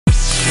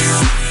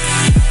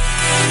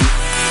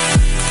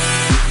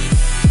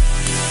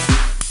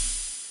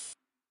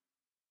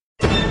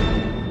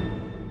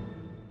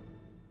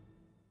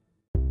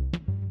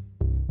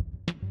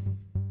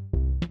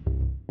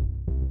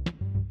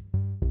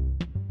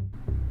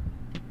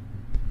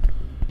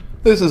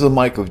This is a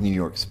Mike of New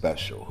York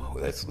special.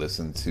 Let's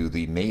listen to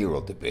the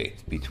mayoral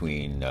debate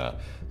between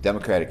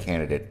Democratic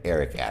candidate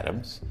Eric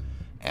Adams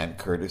and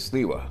Curtis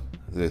Sliwa.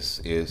 This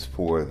is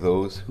for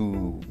those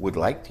who would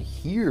like to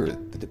hear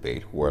the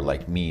debate, who are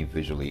like me,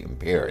 visually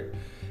impaired.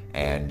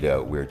 And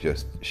we're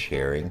just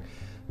sharing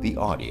the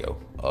audio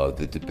of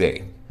the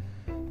debate,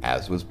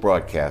 as was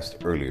broadcast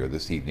earlier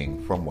this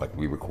evening from what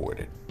we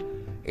recorded.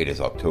 It is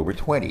October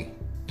 20,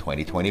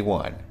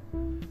 2021.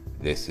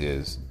 This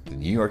is the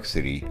New York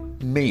City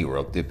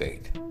mayoral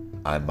debate.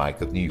 I'm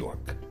Mike of New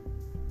York.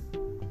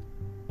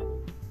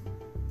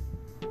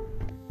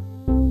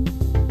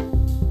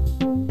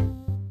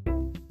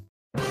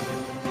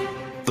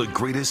 The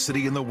greatest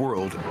city in the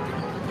world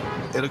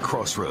at a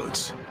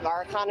crossroads.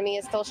 Our economy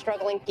is still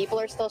struggling. People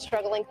are still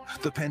struggling.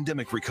 The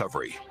pandemic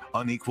recovery,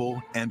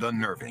 unequal and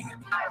unnerving.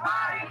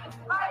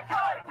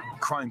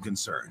 Crime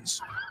concerns.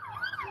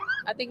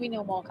 I think we need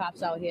more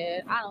cops out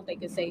here. I don't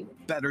think it's safe.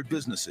 Battered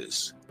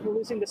businesses. We're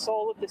losing the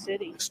soul of the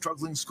city.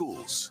 Struggling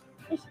schools.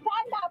 Stand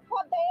up for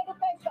the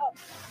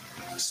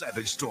education.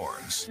 Savage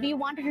storms. We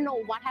wanted to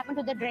know what happened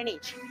to the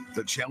drainage.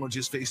 The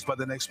challenges faced by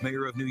the next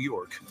mayor of New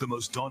York, the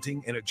most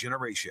daunting in a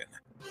generation.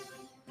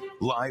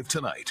 Live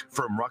tonight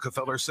from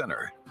Rockefeller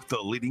Center,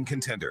 the leading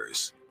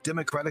contenders.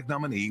 Democratic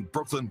nominee,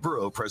 Brooklyn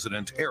Borough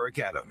President Eric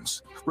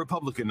Adams.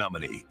 Republican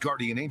nominee,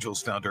 Guardian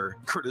Angels founder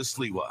Curtis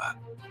Sliwa.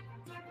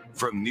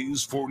 From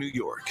News 4 New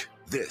York,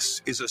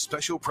 this is a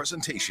special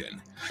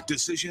presentation,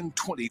 Decision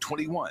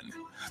 2021,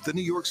 the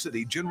New York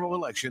City General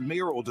Election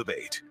Mayoral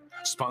Debate.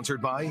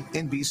 Sponsored by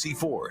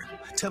NBC4,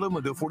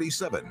 Telemundo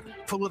 47,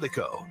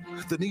 Politico,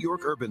 the New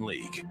York Urban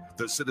League,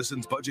 the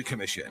Citizens Budget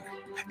Commission,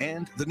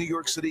 and the New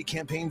York City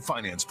Campaign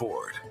Finance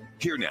Board.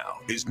 Here now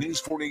is News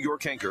 4 New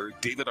York anchor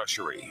David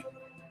Ushery.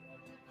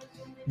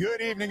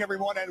 Good evening,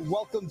 everyone, and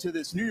welcome to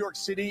this New York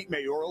City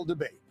mayoral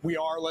debate. We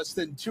are less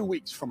than 2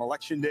 weeks from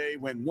Election Day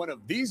when one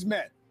of these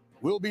men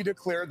will be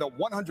declared the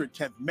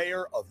 110th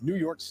mayor of New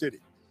York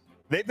City.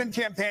 They've been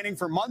campaigning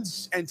for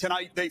months, and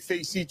tonight they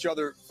face each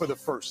other for the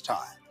first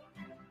time.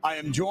 I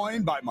am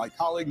joined by my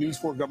colleague, News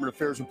 4 Government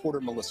Affairs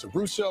reporter Melissa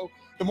Russo,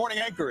 the morning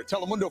anchor at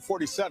Telemundo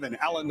 47,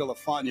 Alan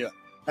Villafana,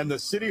 and the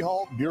City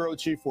Hall Bureau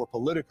Chief for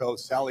Politico,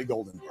 Sally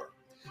Goldenberg.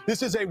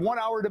 This is a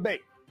one-hour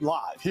debate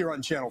live here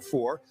on Channel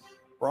 4.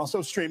 We're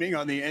also streaming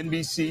on the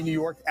NBC New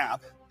York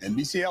app,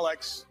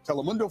 NBCLX,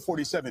 Telemundo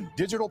 47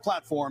 digital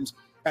platforms,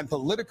 and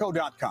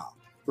Politico.com.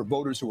 For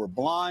voters who are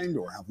blind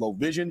or have low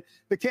vision,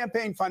 the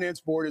Campaign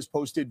Finance Board has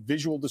posted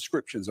visual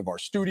descriptions of our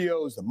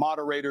studios, the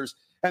moderators,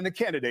 and the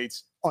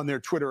candidates on their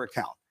Twitter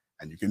account.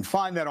 And you can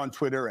find that on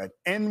Twitter at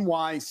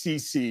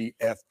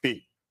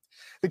NYCCFB.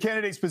 The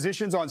candidates'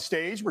 positions on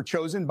stage were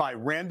chosen by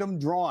random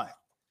drawing.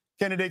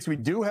 Candidates, we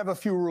do have a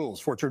few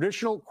rules. For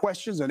traditional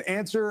questions and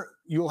answer,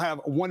 you'll have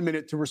 1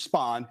 minute to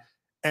respond,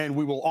 and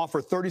we will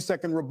offer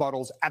 30-second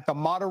rebuttals at the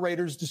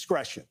moderator's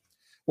discretion.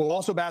 We'll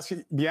also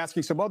be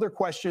asking some other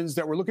questions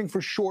that we're looking for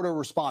shorter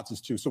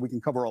responses to so we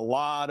can cover a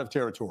lot of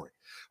territory.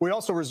 We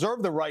also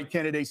reserve the right,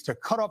 candidates, to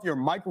cut off your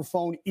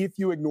microphone if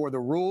you ignore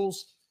the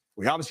rules.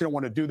 We obviously don't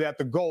want to do that.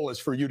 The goal is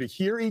for you to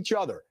hear each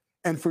other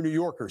and for New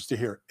Yorkers to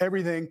hear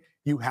everything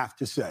you have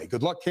to say.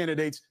 Good luck,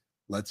 candidates.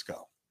 Let's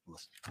go.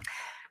 Listen.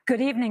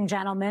 Good evening,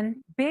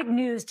 gentlemen. Big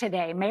news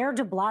today. Mayor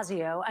de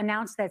Blasio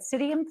announced that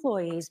city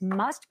employees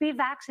must be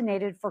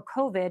vaccinated for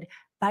COVID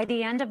by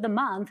the end of the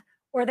month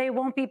or they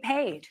won't be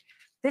paid.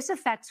 This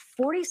affects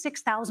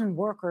 46,000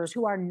 workers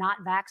who are not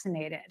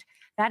vaccinated.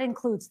 That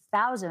includes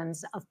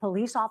thousands of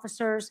police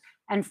officers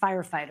and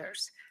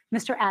firefighters.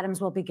 Mr.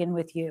 Adams, we'll begin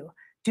with you.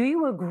 Do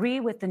you agree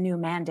with the new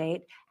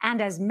mandate?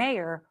 And as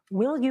mayor,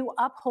 will you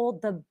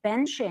uphold the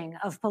benching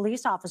of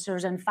police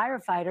officers and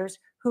firefighters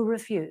who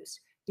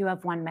refuse? You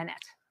have 1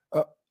 minute.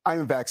 I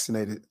am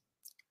vaccinated,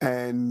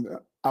 and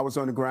I was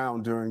on the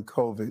ground during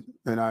COVID,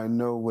 and I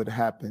know what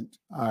happened.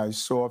 I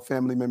saw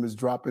family members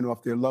dropping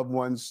off their loved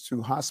ones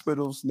to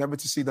hospitals, never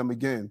to see them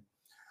again.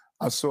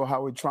 I saw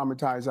how it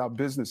traumatized our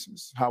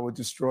businesses, how it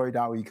destroyed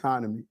our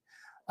economy.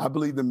 I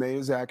believe the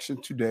mayor's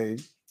action today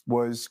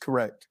was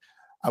correct.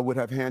 I would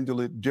have handled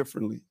it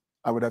differently.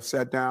 I would have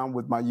sat down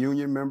with my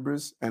union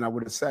members, and I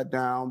would have sat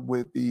down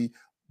with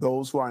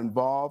those who are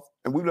involved,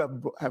 and we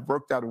would have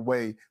worked out a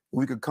way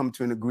we could come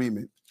to an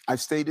agreement. I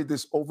stated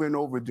this over and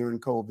over during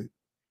COVID.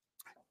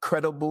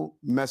 Credible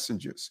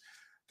messengers.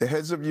 The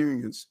heads of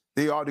unions,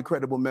 they are the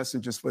credible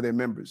messengers for their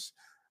members.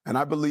 And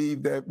I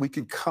believe that we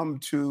can come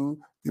to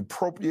the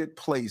appropriate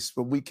place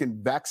where we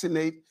can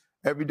vaccinate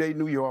everyday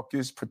New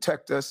Yorkers,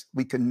 protect us.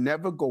 We can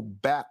never go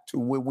back to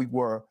where we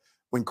were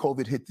when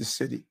COVID hit the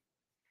city.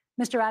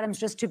 Mr. Adams,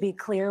 just to be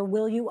clear,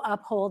 will you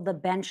uphold the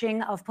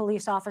benching of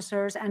police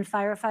officers and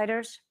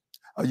firefighters?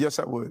 Yes,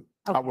 I would.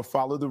 Okay. I will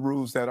follow the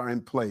rules that are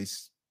in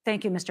place.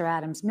 Thank you, Mr.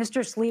 Adams.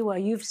 Mr.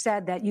 Sliwa, you've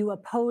said that you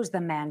oppose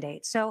the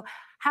mandate. So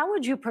how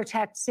would you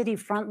protect city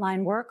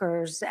frontline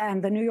workers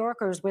and the New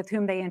Yorkers with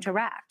whom they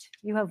interact?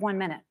 You have 1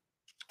 minute.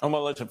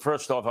 Well, listen,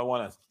 first off, I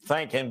want to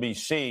thank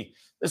NBC.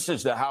 This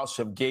is the house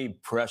of Gabe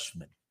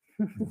Pressman,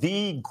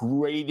 the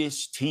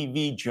greatest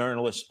TV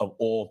journalist of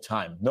all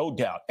time, no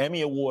doubt.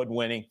 Emmy Award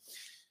winning.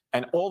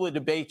 and all the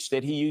debates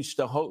that he used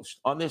to host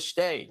on this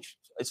stage.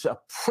 It's a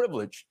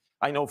privilege,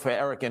 I know, for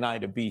Eric and I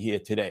to be here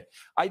today.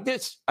 I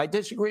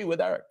disagree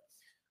with Eric.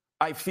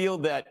 I feel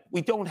that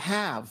we don't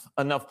have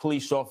enough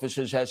police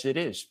officers as it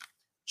is.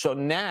 So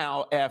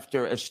now,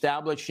 after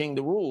establishing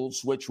the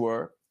rules, which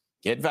were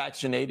get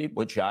vaccinated,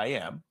 which I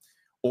am,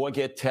 or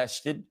get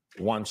tested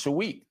once a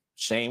week,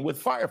 same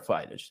with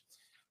firefighters.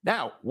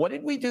 Now, what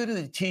did we do to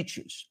the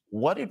teachers?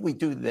 What did we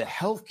do to the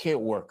healthcare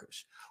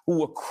workers who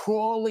were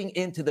crawling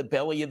into the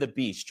belly of the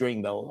beast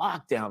during the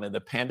lockdown and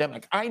the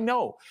pandemic? I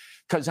know,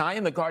 because I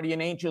and the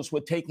Guardian Angels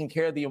were taking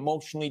care of the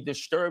emotionally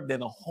disturbed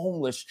and the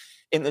homeless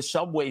in the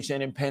subways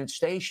and in Penn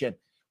Station.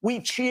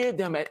 We cheered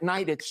them at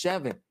night at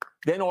 7.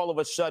 Then all of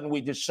a sudden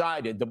we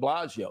decided, de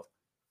Blasio,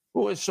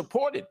 who has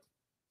supported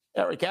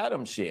Eric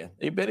Adams here,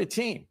 they've been a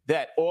team,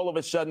 that all of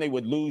a sudden they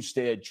would lose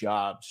their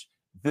jobs.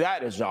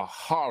 That is a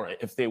horror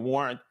if they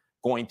weren't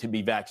going to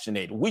be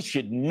vaccinated. We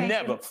should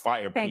never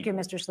fire people. Thank you,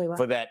 Mr. Sliwa.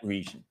 For that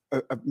reason.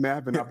 May I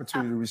have an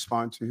opportunity to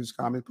respond to his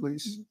comment,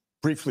 please?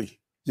 Briefly.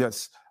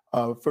 Yes.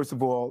 First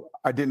of all,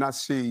 I did not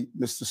see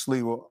Mr.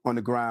 Sliwa on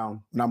the ground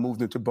when I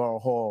moved into Borough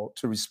Hall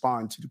to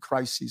respond to the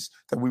crises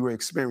that we were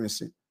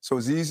experiencing. So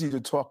it's easy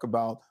to talk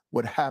about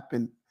what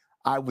happened.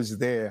 I was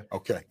there,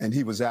 okay, and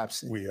he was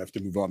absent. We have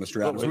to move on,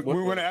 Mr. Adams.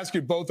 We're going to ask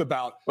you both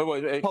about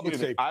public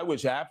safety. I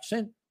was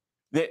absent?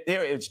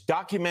 There is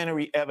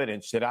documentary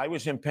evidence that I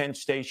was in Penn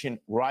Station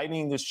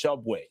riding the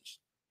subways,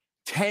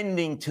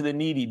 tending to the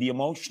needy, the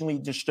emotionally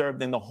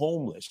disturbed, and the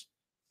homeless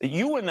that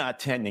you were not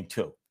tending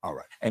to. All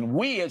right. And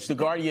we, as the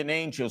Guardian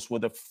Angels, were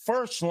the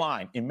first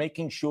line in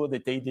making sure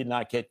that they did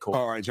not get caught.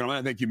 All right, gentlemen,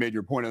 I think you made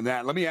your point on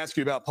that. Let me ask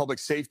you about public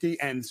safety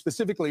and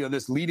specifically on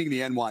this leading the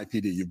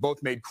NYPD. You've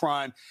both made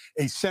crime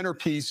a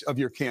centerpiece of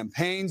your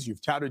campaigns.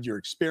 You've touted your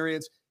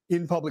experience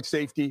in public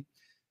safety.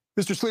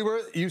 Mr.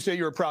 Sliwa, you say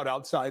you're a proud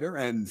outsider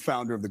and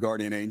founder of the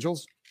Guardian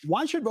Angels.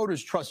 Why should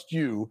voters trust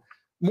you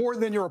more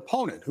than your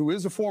opponent, who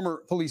is a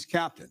former police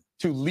captain,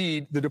 to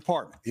lead the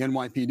department, the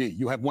NYPD?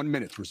 You have 1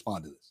 minute to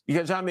respond to this.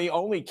 Because I'm the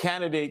only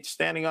candidate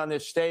standing on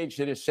this stage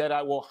that has said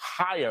I will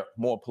hire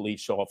more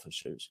police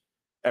officers.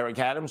 Eric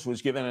Adams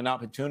was given an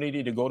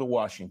opportunity to go to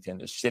Washington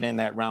to sit in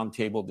that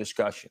roundtable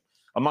discussion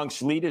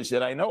amongst leaders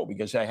that I know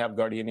because I have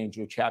Guardian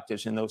Angel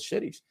chapters in those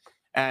cities.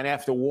 And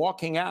after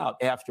walking out,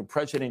 after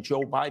President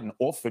Joe Biden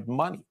offered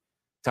money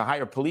to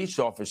hire police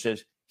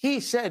officers,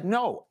 he said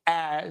no,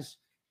 as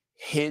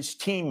his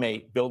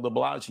teammate, Bill de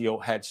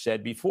Blasio, had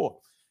said before.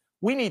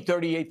 We need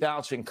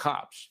 38,000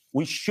 cops.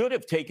 We should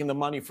have taken the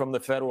money from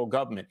the federal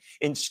government.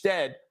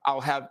 Instead,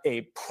 I'll have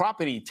a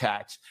property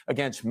tax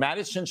against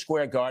Madison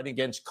Square Garden,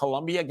 against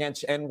Columbia,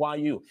 against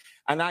NYU.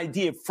 An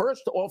idea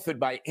first offered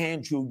by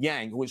Andrew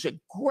Yang, who was a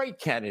great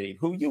candidate,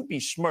 who you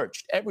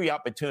besmirched every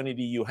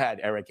opportunity you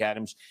had, Eric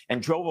Adams,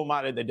 and drove him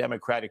out of the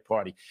Democratic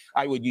Party.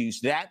 I would use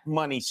that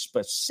money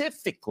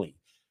specifically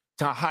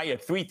to hire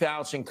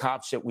 3,000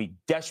 cops that we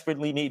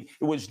desperately need.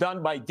 It was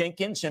done by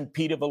Dinkins and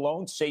Peter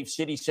Vallone, Safe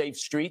City, Safe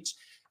Streets.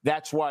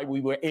 That's why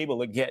we were able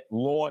to get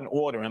law and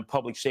order and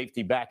public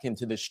safety back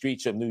into the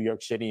streets of New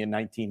York City in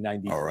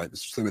 1990. All right,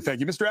 Mr. Sliwa,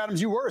 thank you. Mr.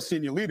 Adams, you were a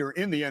senior leader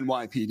in the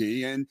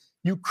NYPD, and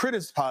you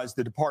criticized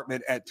the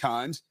department at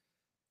times.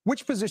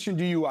 Which position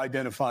do you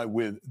identify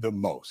with the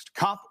most,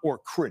 cop or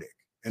critic?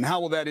 And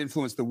how will that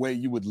influence the way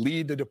you would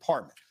lead the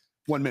department?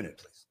 1 minute,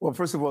 please. Well,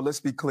 first of all,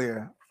 let's be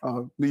clear.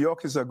 New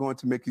Yorkers are going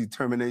to make a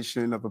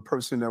determination of a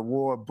person that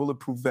wore a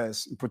bulletproof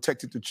vest and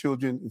protected the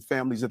children and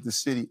families of the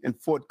city and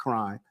fought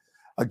crime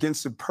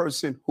against a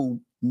person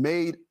who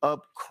made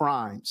up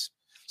crimes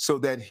so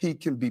that he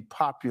can be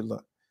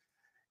popular.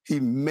 He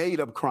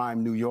made up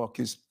crime, New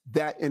Yorkers.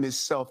 That in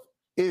itself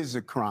is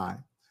a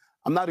crime.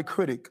 I'm not a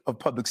critic of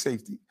public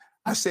safety.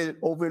 I said it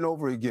over and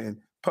over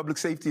again. Public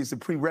safety is a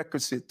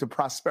prerequisite to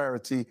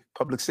prosperity,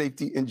 public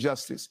safety, and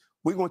justice.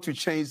 We're going to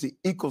change the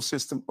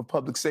ecosystem of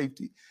public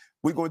safety.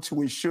 We're going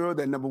to ensure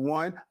that, number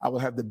one, I will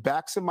have the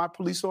backs of my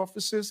police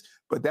officers,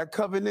 but that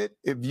covenant,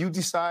 if you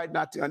decide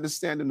not to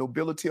understand the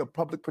nobility of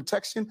public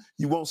protection,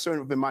 you won't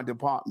serve in my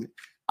department.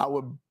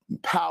 Our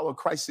Power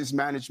Crisis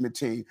Management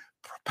Team,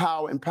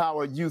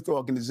 Empower Youth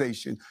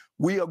Organization,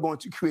 we are going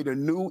to create a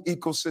new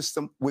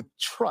ecosystem with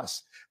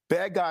trust.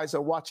 Bad guys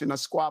are watching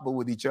us squabble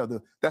with each other.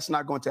 That's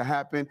not going to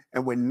happen,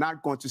 and we're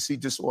not going to see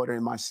disorder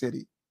in my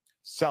city.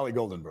 Sally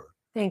Goldenberg.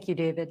 Thank you,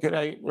 David. Could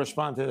I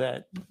respond to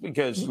that?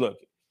 Because, look,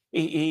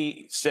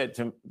 he said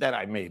to me that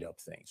I made up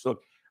things.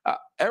 Look,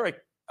 Eric,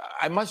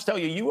 I must tell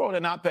you, you wrote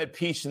an op-ed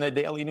piece in the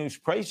Daily News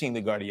praising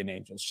the Guardian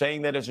Angels,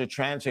 saying that as a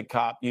transit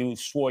cop, you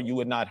swore you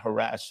would not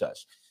harass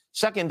us.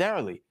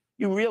 Secondarily,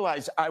 you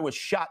realize I was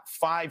shot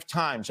 5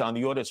 times on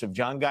the orders of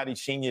John Gotti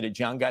Sr. to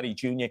John Gotti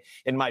Jr.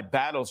 in my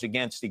battles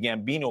against the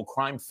Gambino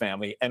crime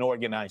family and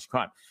organized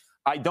crime.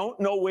 I don't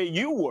know where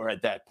you were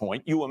at that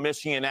point. You were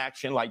missing in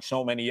action like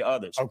so many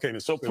others. Okay,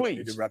 Mr. So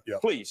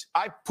please,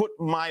 I put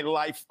my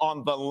life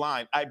on the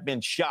line. I've been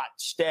shot,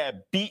 stabbed,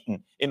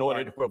 beaten in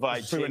order to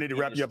provide. So I need to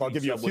wrap you up. I'll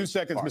give you a few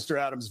seconds, Mr.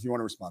 Adams, if you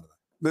want to respond to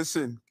that.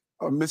 Listen,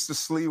 Mr.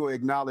 Sliwa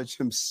acknowledged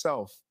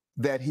himself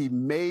that he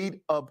made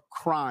up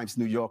crimes,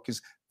 New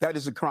Yorkers. That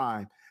is a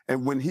crime.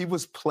 And when he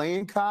was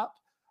playing cop,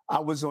 I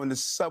was on the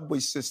subway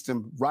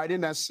system, right in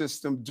that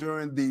system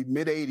during the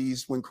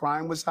mid-'80s when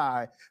crime was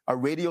high, a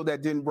radio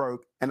that didn't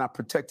work, and I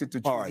protected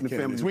the children and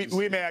families.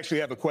 We may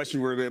actually have a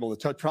question where we're able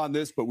to touch on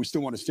this, but we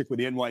still want to stick with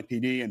the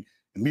NYPD and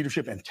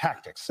leadership and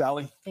tactics.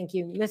 Sally? Thank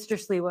you. Mr.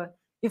 Sliwa,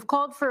 you've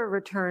called for a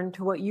return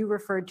to what you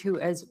referred to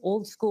as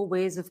old school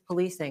ways of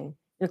policing,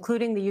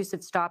 including the use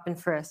of stop and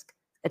frisk,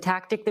 a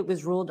tactic that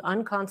was ruled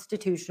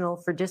unconstitutional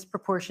for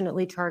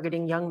disproportionately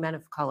targeting young men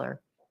of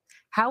color.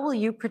 How will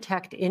you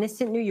protect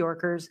innocent New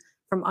Yorkers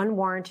from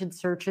unwarranted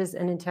searches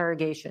and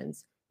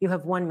interrogations? You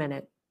have 1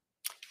 minute.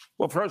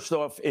 Well, first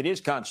off, it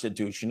is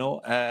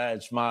constitutional.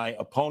 As my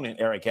opponent,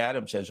 Eric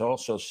Adams, has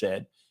also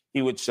said,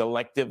 he would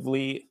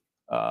selectively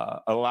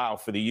allow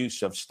for the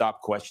use of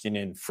stop, question,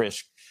 and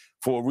frisk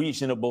for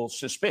reasonable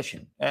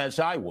suspicion, as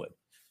I would.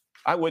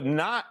 I would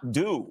not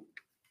do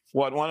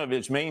what one of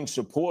his main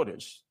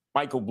supporters,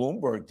 Michael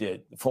Bloomberg,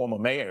 did, the former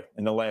mayor,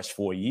 in the last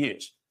 4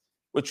 years,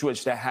 which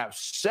was to have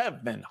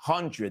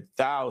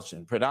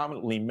 700,000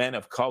 predominantly men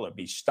of color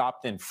be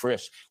stopped and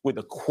frisked with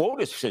a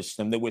quota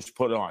system that was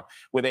put on,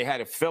 where they had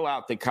to fill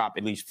out the cop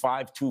at least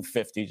 5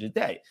 250s a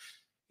day.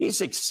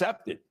 He's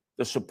accepted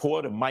the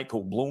support of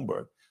Michael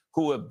Bloomberg,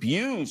 who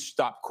abused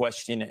stop,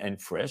 question,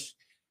 and frisk.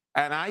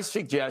 And I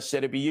suggest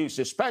that it be used,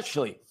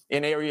 especially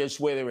in areas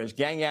where there is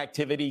gang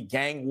activity,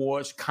 gang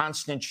wars,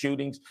 constant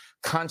shootings,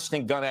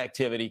 constant gun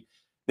activity,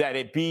 that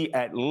it be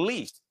at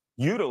least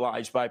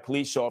utilized by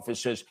police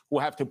officers who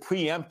have to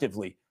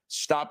preemptively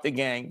stop the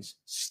gangs,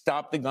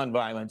 stop the gun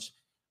violence,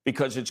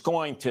 because it's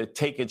going to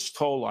take its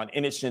toll on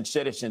innocent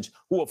citizens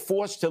who are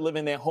forced to live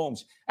in their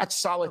homes. That's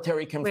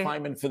solitary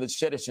confinement for the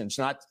citizens.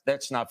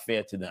 That's not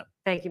fair to them.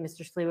 Thank you,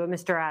 Mr. Sliwa.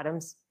 Mr.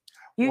 Adams.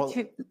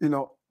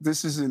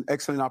 This is an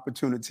excellent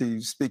opportunity,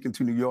 speaking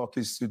to New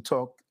Yorkers, to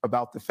talk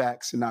about the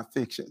facts and not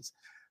fictions.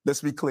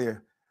 Let's be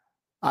clear.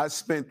 I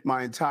spent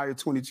my entire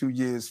 22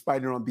 years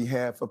fighting on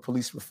behalf of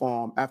police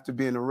reform after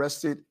being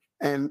arrested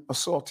and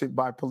assaulted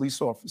by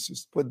police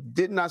officers. But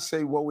did not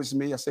say, woe is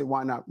me. I say,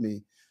 why not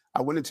me?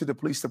 I went into the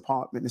police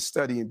department and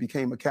studied and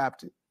became a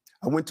captain.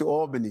 I went to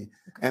Albany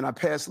and I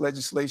passed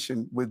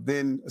legislation with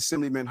then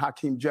Assemblyman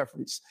Hakeem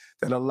Jeffries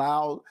that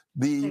allowed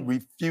the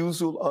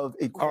refusal of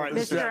a court. All right,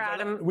 Mr.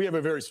 Adams, we have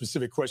a very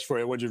specific question for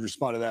you. I want you to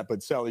respond to that,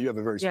 but Sally, you have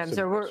a very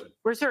specific question.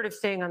 We're sort of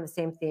staying on the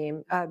same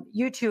theme.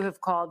 You two have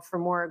called for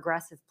more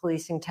aggressive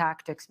policing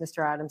tactics,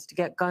 Mr. Adams, to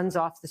get guns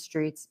off the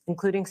streets,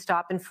 including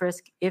stop and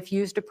frisk if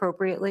used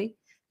appropriately,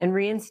 and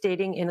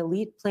reinstating an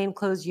elite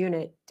plainclothes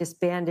unit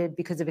disbanded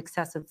because of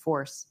excessive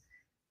force.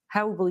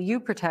 How will you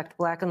protect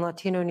Black and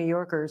Latino New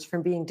Yorkers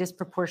from being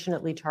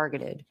disproportionately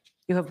targeted?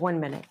 You have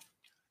 1 minute.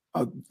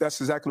 That's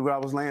exactly what I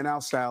was laying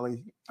out,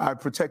 Sally. I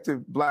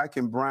protected Black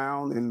and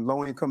brown and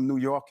low-income New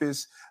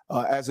Yorkers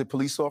as a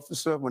police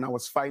officer when I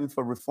was fighting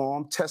for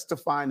reform,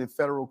 testifying in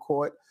federal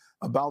court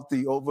about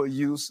the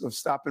overuse of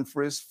stop and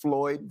frisk,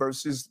 Floyd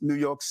versus New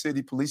York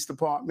City Police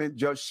Department,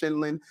 Judge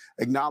Shinlin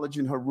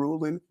acknowledging her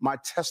ruling. My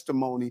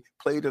testimony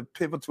played a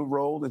pivotal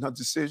role in her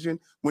decision.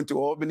 Went to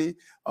Albany,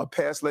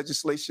 passed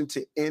legislation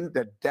to end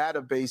the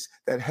database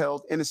that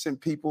held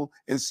innocent people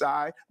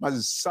inside. My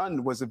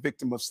son was a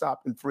victim of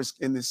stop and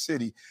frisk in this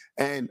city,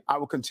 and I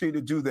will continue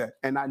to do that.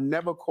 And I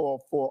never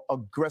call for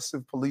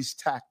aggressive police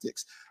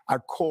tactics. I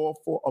call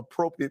for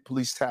appropriate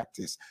police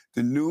tactics.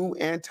 The new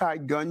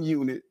anti-gun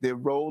unit, their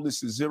role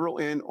is to zero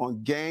in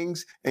on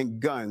gangs and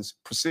guns,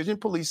 precision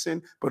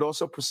policing, but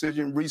also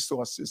precision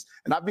resources.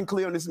 And I've been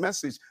clear on this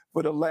message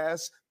for the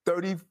last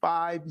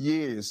 35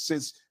 years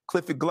since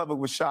Clifford Glover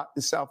was shot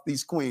in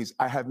Southeast Queens.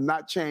 I have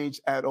not changed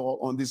at all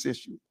on this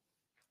issue.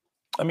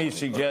 Let me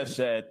suggest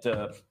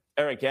that,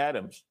 Eric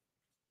Adams,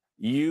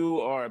 you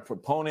are a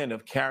proponent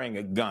of carrying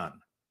a gun.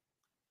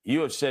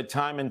 You have said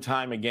time and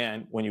time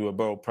again, when you were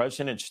borough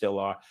president, still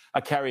are, I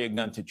carry a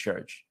gun to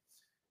church.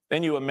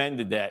 Then you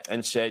amended that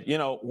and said, you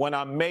know, when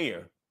I'm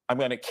mayor, I'm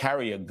going to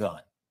carry a gun.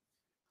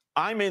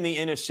 I'm in the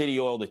inner city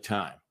all the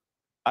time.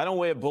 I don't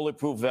wear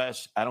bulletproof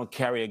vests. I don't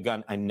carry a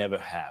gun. I never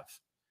have.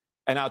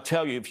 And I'll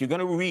tell you, if you're going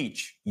to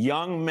reach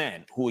young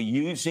men who are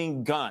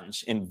using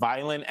guns in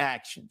violent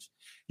actions,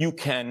 you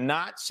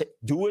cannot say,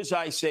 do as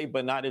I say,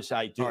 but not as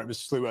I do. All right,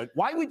 Mr. Sliwa.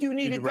 Why would you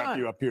need a gun? Wrap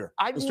you up here.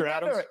 I've Mr.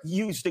 never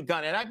used a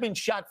gun, and I've been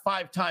shot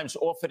 5 times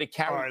off of the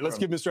carry. All right, let's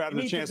give Mr.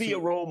 Adams a chance to be a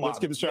role model. Let's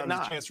give Mr.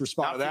 Adams a chance to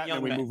respond to that, and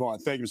then we move on.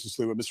 Thank you, Mr.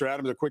 Sliwa. Mr.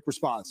 Adams, a quick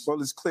response.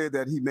 Well, it's clear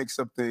that he makes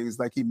up things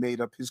like he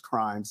made up his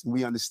crimes, and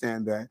we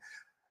understand that.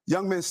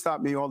 Young men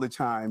stop me all the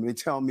time. They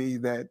tell me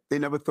that they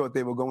never thought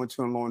they were going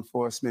to law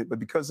enforcement, but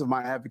because of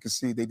my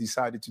advocacy, they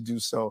decided to do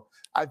so.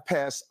 I've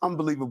passed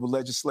unbelievable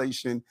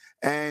legislation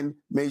and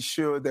made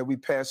sure that we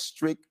pass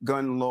strict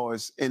gun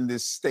laws in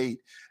this state.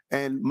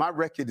 And my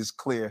record is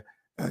clear.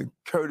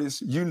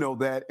 Curtis, you know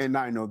that, and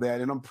I know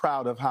that, and I'm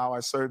proud of how I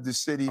served this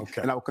city,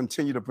 and I will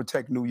continue to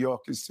protect New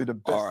Yorkers to the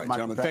best of my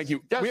capacity. Thank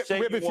you.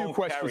 We have a few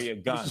questions. Carry a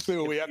gun. Mr.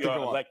 Sliwa, we have to go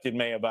on. Elected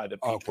mayor by the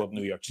people of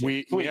New York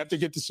City. We have to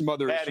get to some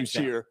other issues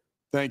here.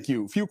 Thank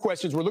you. A few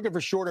questions. We're looking for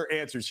shorter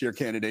answers here,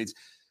 candidates.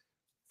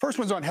 First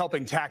one's on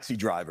helping taxi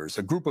drivers.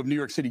 A group of New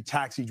York City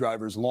taxi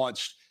drivers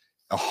launched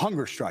a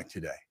hunger strike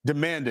today,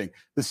 demanding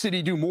the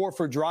city do more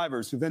for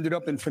drivers who've ended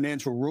up in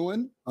financial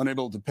ruin,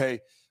 unable to pay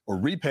or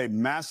repay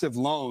massive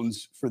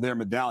loans for their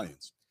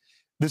medallions.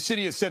 The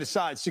city has set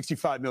aside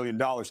 $65 million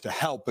to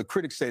help, but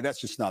critics say that's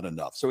just not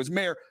enough. So as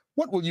mayor,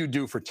 what will you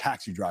do for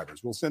taxi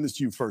drivers? We'll send this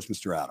to you first,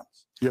 Mr.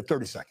 Adams. You have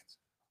 30 seconds.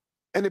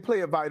 And they play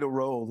a vital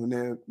role in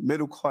their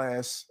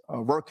middle-class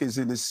workers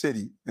in the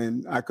city.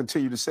 And I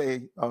continue to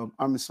say I'm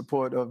in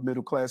support of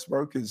middle-class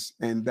workers,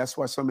 and that's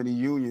why so many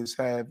unions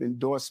have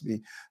endorsed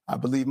me. I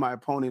believe my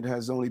opponent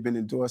has only been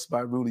endorsed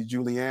by Rudy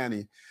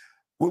Giuliani.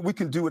 What we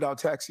can do with our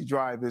taxi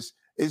drivers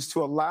is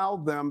to allow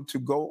them to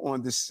go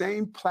on the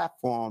same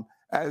platform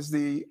as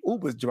the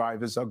Uber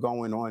drivers are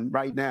going on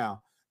right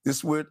now.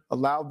 This would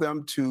allow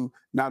them to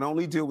not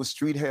only deal with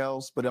street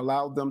hails, but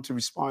allow them to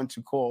respond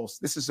to calls.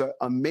 This is an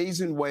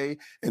amazing way,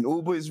 and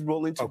Uber is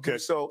willing to do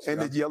so,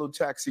 and the yellow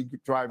taxi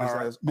drivers. All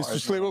right. Mr.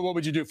 Sliwa, what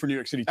would you do for New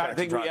York City taxi I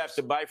think drivers? we have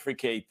to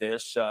bifurcate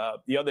this.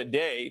 The other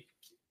day,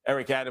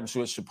 Eric Adams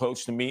was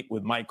supposed to meet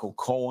with Michael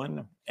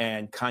Cohen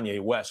and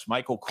Kanye West.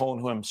 Michael Cohen,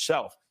 who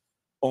himself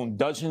owned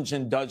dozens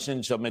and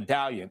dozens of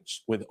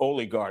medallions with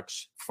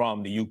oligarchs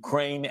from the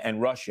Ukraine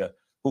and Russia,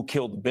 who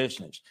killed the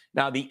business.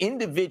 Now, the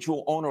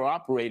individual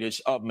owner-operators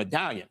of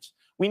medallions,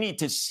 we need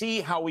to see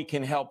how we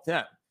can help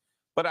them.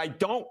 But I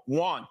don't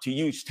want to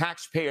use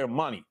taxpayer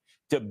money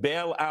to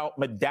bail out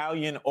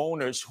medallion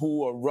owners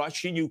who are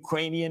Russian,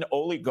 Ukrainian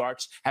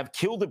oligarchs, have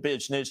killed the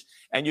business,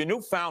 and your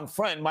newfound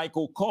friend,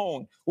 Michael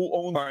Cohen, who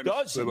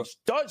owns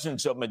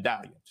dozens of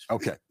medallions.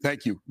 Okay,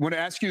 thank you. I want to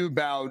ask you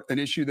about an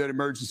issue that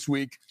emerged this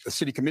week. The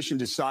city commission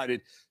decided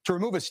to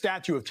remove a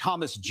statue of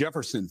Thomas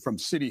Jefferson from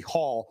City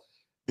Hall.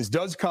 This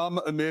does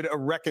come amid a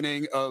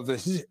reckoning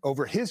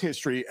over his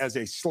history as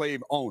a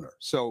slave owner.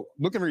 So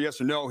looking for yes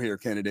or no here,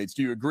 candidates.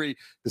 Do you agree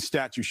the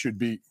statue should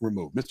be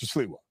removed? Mr.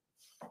 Sliwa.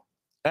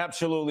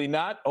 Absolutely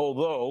not,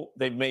 although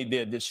they've made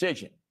their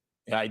decision.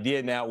 The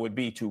idea now would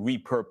be to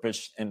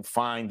repurpose and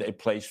find a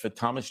place for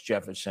Thomas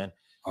Jefferson,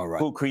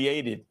 who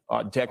created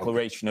our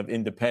Declaration of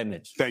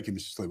Independence. Thank you,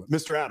 Mr. Sliwa.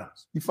 Mr.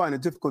 Adams. You find a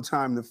difficult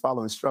time to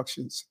follow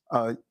instructions.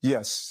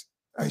 Yes.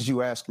 As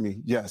you asked me,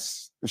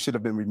 yes, it should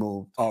have been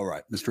removed. All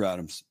right, Mr.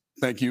 Adams.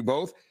 Thank you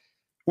both. I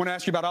want to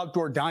ask you about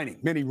outdoor dining.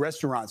 Many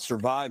restaurants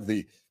survived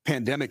the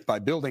pandemic by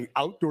building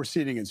outdoor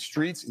seating in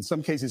streets, in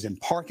some cases in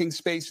parking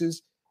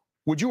spaces.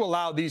 Would you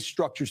allow these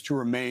structures to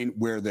remain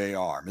where they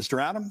are?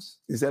 Mr. Adams?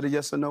 Is that a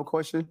yes or no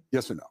question?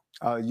 Yes or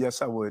no?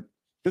 Yes, I would.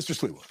 Mr.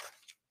 Sliwa?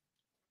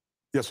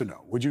 Yes or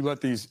no? Would you let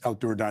these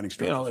outdoor dining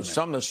structures? You know,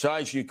 some of the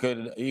size you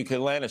could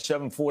land a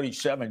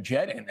 747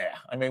 jet in there.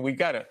 I mean, we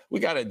gotta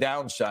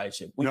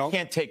downsize it. We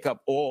can't take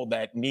up all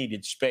that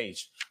needed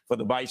space for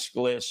the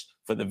bicyclists,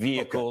 for the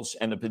vehicles,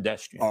 and the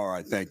pedestrians. All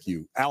right, thank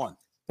you, Alan.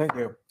 Thank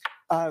you.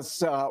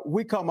 As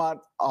we come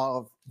out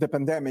of the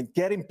pandemic,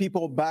 getting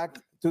people back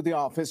to the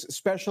office,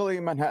 especially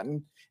in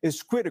Manhattan,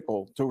 is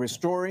critical to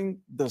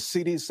restoring the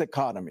city's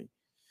economy.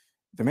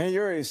 The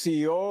mayor is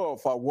CEO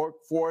of a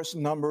workforce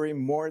numbering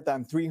more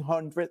than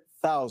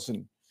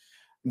 300,000.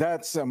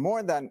 That's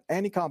more than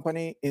any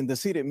company in the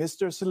city.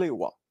 Mr.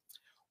 Sliwa,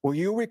 will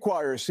you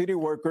require city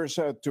workers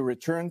to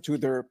return to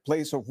their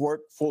place of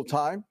work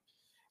full-time?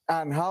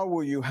 And how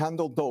will you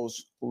handle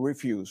those who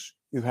refuse?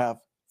 You have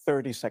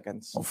 30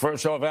 seconds. Well,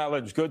 first off,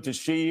 Alan, it's good to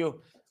see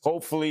you.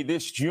 Hopefully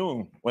this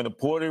June, when the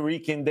Puerto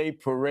Rican Day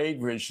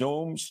Parade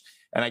resumes,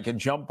 and I can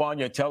jump on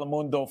your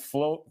Telemundo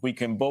float, we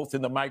can both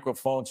in the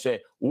microphone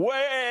say,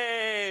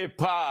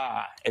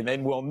 "Wepa!" And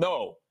then we'll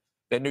know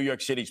that New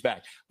York City's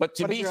back. But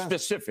to be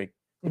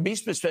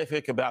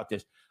specific about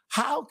this,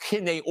 how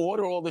can they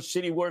order all the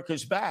city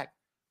workers back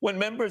when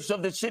members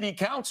of the city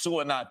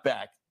council are not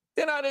back?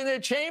 They're not in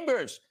their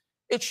chambers.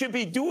 It should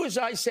be do as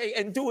I say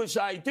and do as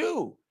I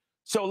do.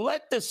 So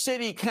let the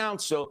city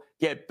council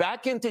get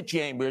back into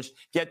chambers,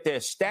 get their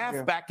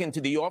staff back into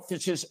the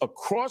offices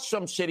across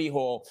from City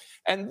Hall,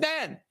 and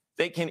then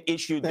they can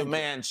issue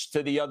demands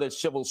to the other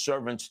civil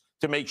servants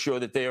to make sure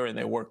that they are in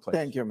their workplace.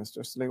 Thank you, Mr.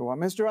 Sliwa.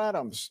 Mr.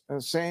 Adams,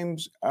 same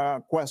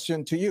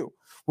question to you.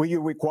 Will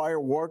you require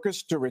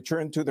workers to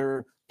return to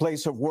their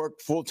place of work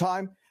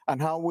full-time?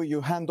 And how will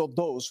you handle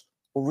those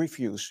who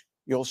refuse?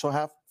 You also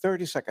have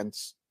 30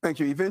 seconds. Thank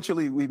you.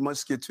 Eventually, we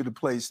must get to the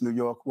place, New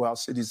York, where our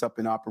city's up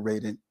and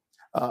operating.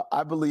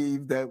 I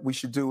believe that we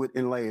should do it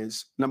in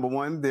layers. Number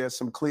one, there are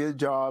some clear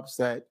jobs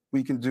that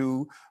we can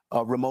do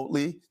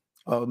remotely.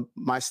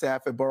 My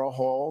staff at Borough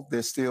Hall,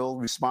 they're still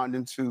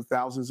responding to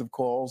thousands of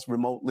calls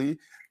remotely.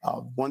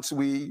 Once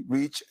we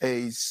reach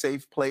a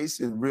safe place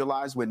and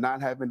realize we're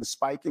not having a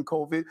spike in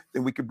COVID,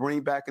 then we could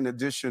bring back an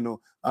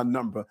additional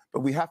number.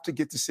 But we have to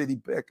get the city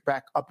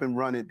back up and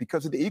running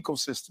because of the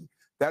ecosystem.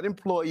 That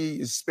employee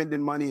is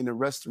spending money in the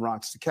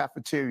restaurants, the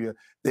cafeteria.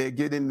 They're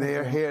getting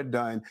their hair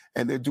done,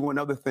 and they're doing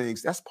other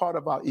things. That's part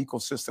of our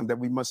ecosystem that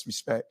we must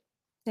respect.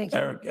 Thank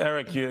you.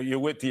 Eric, you're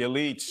with the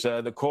elites.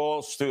 The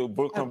calls to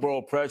Brooklyn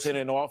Borough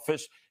President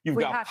office. You've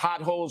got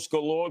potholes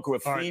galore,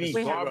 graffiti,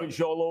 garbage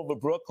all over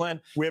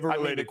Brooklyn. We have a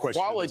related question.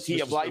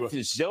 Quality of life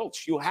is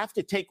zilch. You have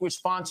to take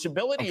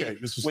responsibility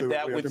with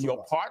that with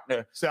your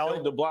partner,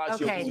 Sally. Bill de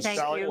Blasio. Okay, thank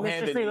you.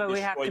 Mr. Sliwa, we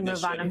have to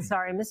move on. I'm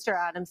sorry. Mr.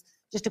 Adams,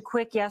 just a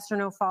quick yes or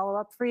no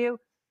follow-up for you.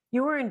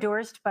 You were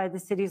endorsed by the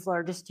city's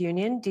largest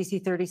union,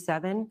 DC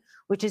 37,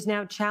 which is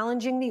now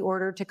challenging the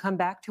order to come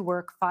back to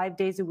work 5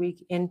 days a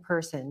week in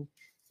person.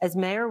 As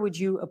mayor, would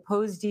you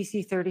oppose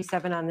DC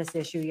 37 on this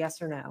issue,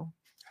 yes or no?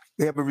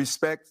 They have a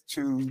respect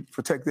to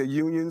protect their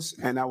unions,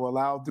 and I will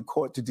allow the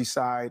court to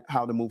decide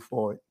how to move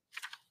forward.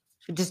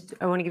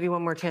 I want to give you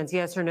one more chance.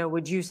 Yes or no,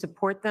 would you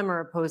support them or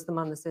oppose them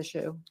on this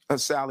issue?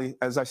 Sally,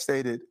 as I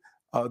stated,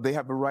 they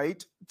have a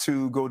right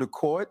to go to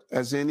court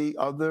as any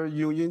other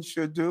union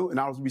should do, and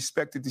I'll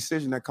respect the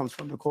decision that comes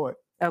from the court.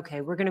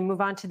 Okay, we're going to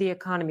move on to the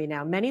economy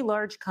now. Many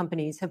large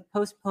companies have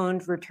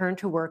postponed return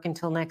to work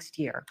until next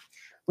year.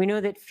 We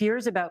know that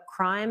fears about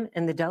crime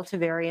and the Delta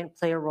variant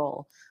play a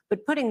role.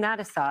 But putting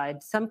that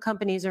aside, some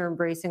companies are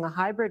embracing a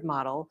hybrid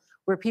model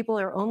where people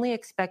are only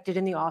expected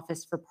in the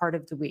office for part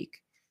of the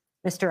week.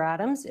 Mr.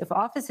 Adams, if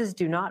offices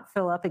do not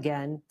fill up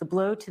again, the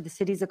blow to the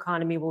city's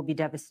economy will be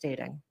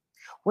devastating.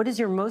 What is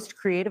your most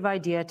creative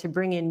idea to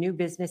bring in new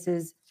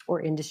businesses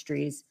or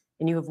industries?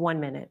 And you have 1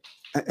 minute.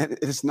 And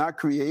it's not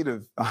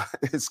creative.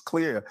 It's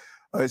clear.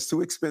 It's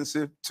too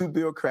expensive, too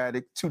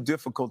bureaucratic, too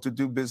difficult to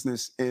do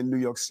business in New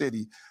York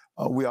City.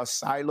 We are a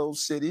silo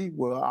city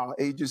where our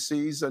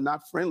agencies are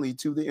not friendly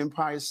to the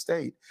Empire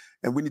State.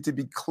 And we need to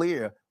be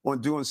clear on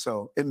doing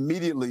so.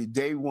 Immediately,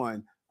 day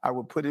one, I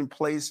will put in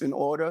place an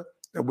order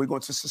that we're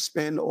going to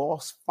suspend all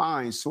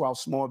fines to our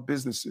small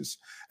businesses.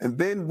 And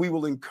then we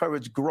will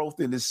encourage growth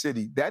in the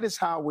city. That is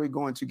how we're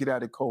going to get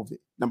out of COVID.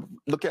 Now,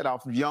 look at our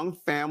young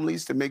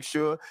families to make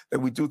sure that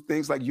we do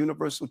things like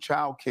universal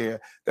child care,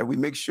 that we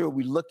make sure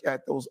we look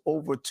at those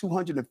over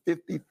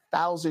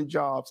 250,000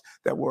 jobs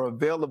that were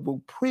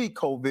available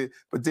pre-COVID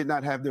but did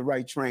not have the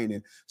right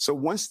training. So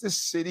once the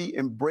city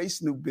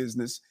embraced new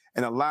business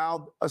and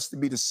allowed us to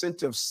be the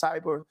center of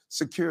cyber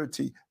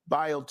security,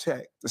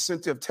 biotech, the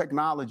center of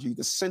technology,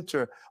 the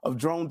center of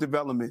drone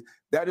development,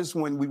 that is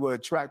when we will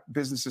attract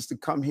businesses to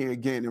come here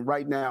again. And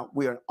right now,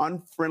 we are an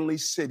unfriendly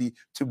city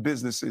to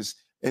businesses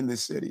in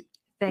this city.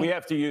 We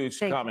have to use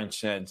common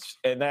sense,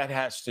 and that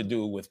has to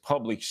do with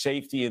public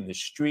safety in the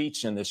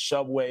streets and the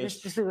subways.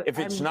 If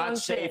it's not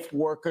safe,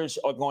 workers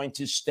are going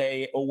to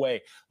stay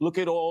away. Look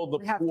at all the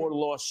poor,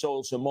 lost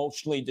souls,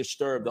 emotionally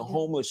disturbed, the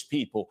homeless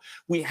people.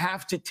 We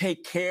have to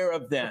take care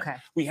of them.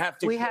 We have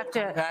to show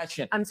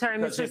compassion. I'm sorry,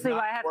 Mr.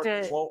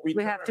 Sliwa,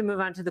 we have to move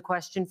on to the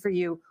question for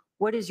you.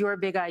 What is your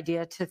big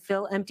idea to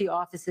fill empty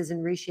offices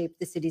and reshape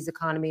the city's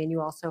economy? And you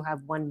also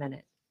have 1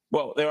 minute.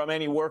 Well, there are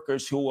many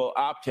workers who will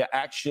opt to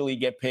actually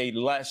get paid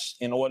less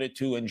in order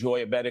to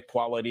enjoy a better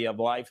quality of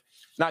life,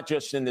 not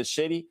just in the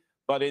city,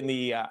 but in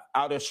the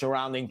outer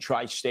surrounding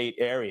tri-state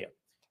area.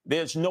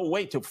 There's no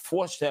way to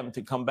force them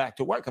to come back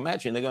to work.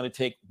 Imagine they're going to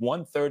take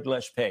 1/3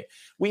 less pay.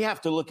 We have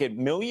to look at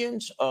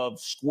millions of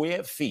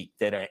square feet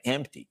that are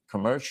empty,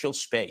 commercial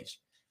space,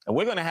 and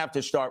we're going to have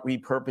to start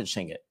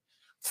repurposing it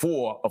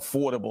for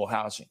affordable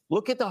housing.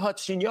 Look at the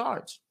Hudson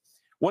Yards.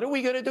 What are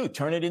we going to do?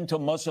 Turn it into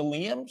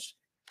mausoleums?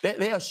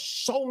 There are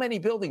so many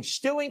buildings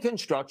still in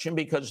construction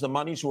because the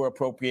monies were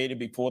appropriated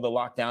before the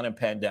lockdown and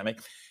pandemic.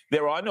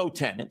 There are no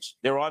tenants.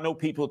 There are no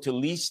people to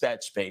lease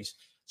that space.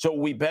 So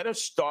we better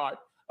start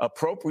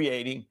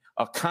appropriating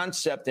a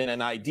concept and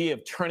an idea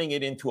of turning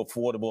it into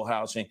affordable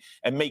housing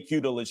and make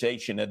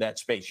utilization of that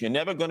space. You're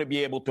never going to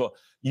be able to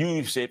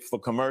use it for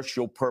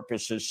commercial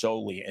purposes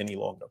solely any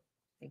longer.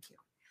 Thank you.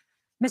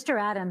 Mr.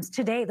 Adams,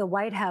 today the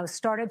White House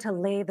started to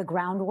lay the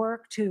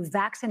groundwork to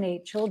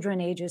vaccinate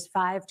children ages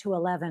 5 to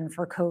 11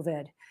 for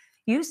COVID.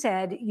 You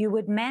said you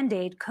would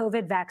mandate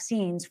COVID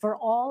vaccines for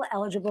all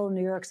eligible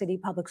New York City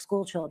public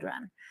school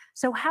children.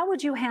 So how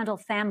would you handle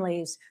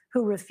families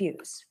who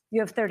refuse?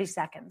 You have 30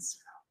 seconds.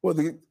 Well,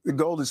 the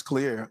goal is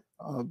clear.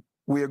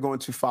 We are going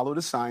to follow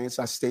the science.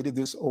 I stated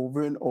this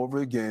over and over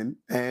again,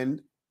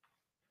 and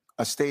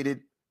I stated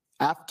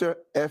after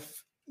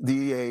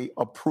FDA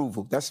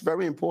approval. That's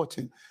very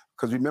important.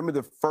 Because remember,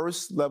 the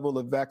first level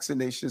of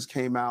vaccinations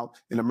came out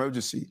in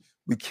emergency.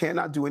 We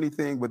cannot do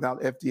anything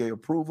without FDA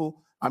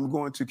approval. I'm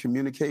going to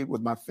communicate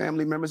with my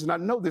family members. And I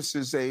know this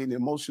is an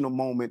emotional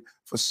moment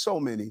for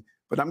so many,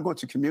 but I'm going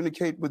to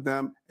communicate with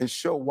them and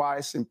show why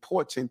it's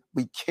important.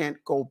 We can't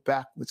go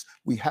backwards.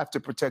 We have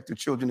to protect the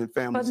children and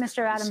families. But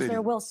Mr. Adams,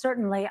 there will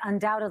certainly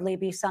undoubtedly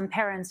be some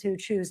parents who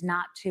choose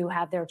not to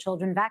have their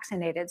children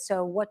vaccinated.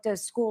 So what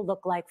does school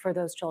look like for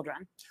those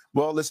children?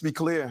 Well, let's be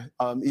clear.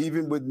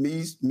 Even with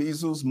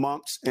measles,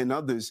 mumps, and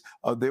others,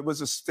 there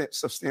was a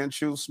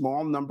substantial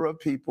small number of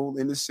people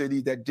in the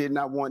city that did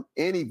not want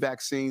any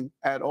vaccine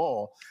at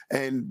all.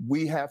 And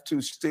we have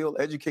to still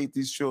educate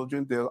these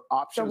children. There are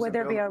options. So would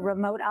there be a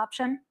remote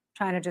option?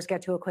 Trying to just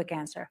get to a quick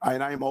answer.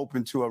 And I am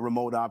open to a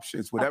remote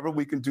options, whatever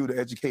we can do to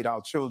educate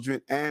our children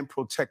and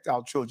protect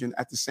our children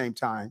at the same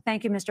time.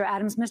 Thank you, Mr.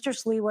 Adams. Mr.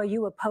 Sliwa,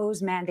 you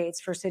oppose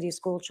mandates for city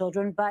school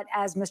children, but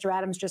as Mr.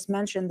 Adams just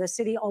mentioned, the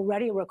city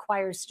already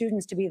requires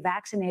students to be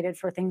vaccinated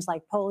for things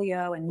like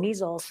polio and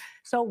measles.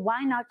 So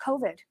why not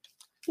COVID?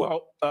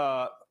 Well,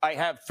 I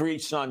have 3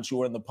 sons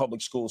who are in the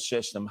public school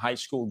system, high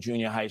school,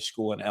 junior high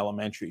school, and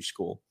elementary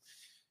school.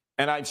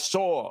 And I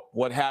saw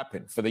what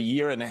happened for the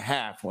year and a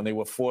half when they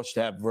were forced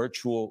to have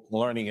virtual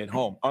learning at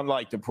home.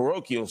 Unlike the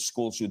parochial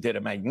schools who did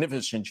a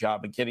magnificent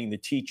job of getting the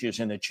teachers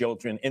and the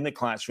children in the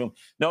classroom,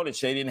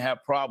 notice they didn't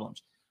have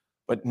problems.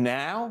 But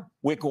now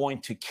we're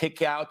going to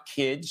kick out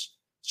kids,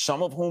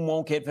 some of whom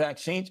won't get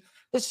vaccines.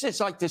 This is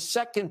like the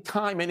second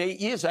time in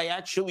 8 years I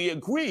actually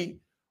agree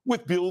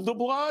with Bill de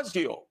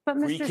Blasio. But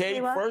Mr. Pre-K,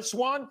 Sliwa, first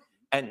one,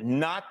 and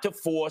not to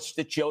force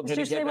the children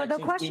Mr. to get Sliwa, the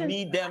vaccines. question- We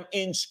need them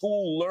in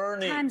school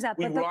learning. Time's up.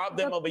 We but robbed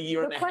them of a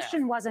year and a The half.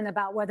 question wasn't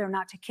about whether or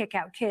not to kick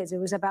out kids. It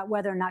was about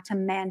whether or not to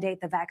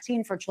mandate the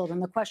vaccine for children.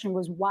 The question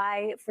was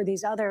why for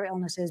these other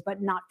illnesses,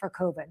 but not for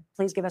COVID.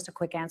 Please give us a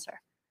quick answer.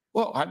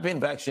 Well, I've been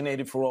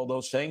vaccinated for all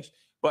those things,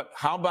 but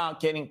how about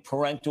getting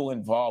parental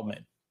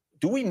involvement?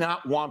 Do we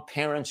not want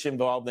parents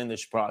involved in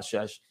this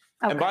process?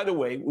 Okay. And by the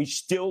way, we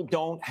still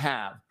don't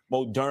have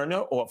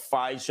Moderna or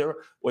Pfizer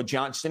or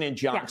Johnson &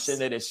 Johnson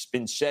that has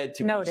been said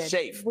to Noted. be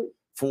safe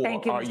for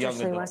Thank you, our Mr. young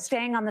Sliwa. adults.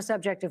 Staying on the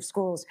subject of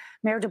schools,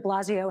 Mayor de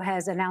Blasio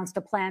has announced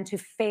a plan to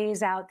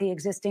phase out the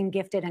existing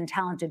gifted and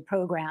talented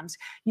programs.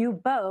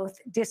 You both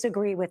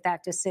disagree with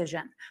that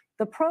decision.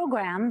 The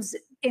programs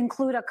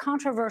include a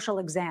controversial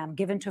exam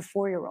given to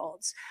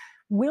 4-year-olds.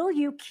 Will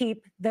you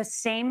keep the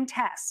same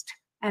test?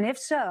 And if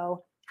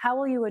so, how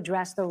will you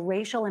address the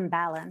racial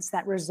imbalance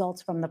that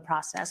results from the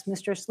process?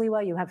 Mr.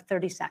 Sliwa, you have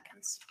 30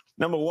 seconds.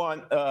 Number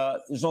one,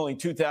 there's only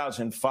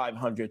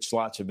 2,500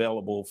 slots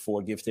available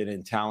for gifted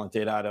and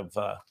talented out of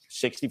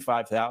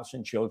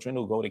 65,000 children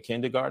who go to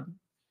kindergarten.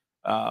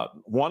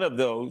 One of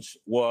those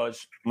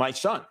was my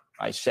son.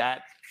 I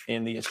sat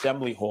in the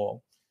assembly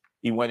hall.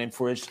 He went in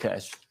for his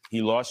test.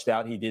 He lost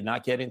out. He did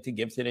not get into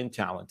gifted and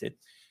talented.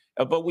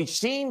 But we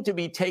seem to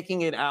be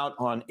taking it out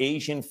on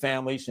Asian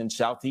families and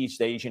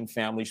Southeast Asian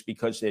families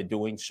because they're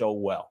doing so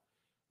well.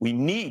 We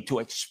need to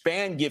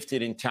expand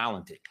gifted and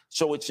talented.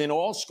 So it's in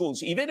all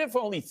schools. Even if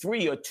only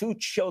 3 or 2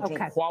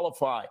 children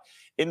qualify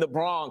in the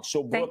Bronx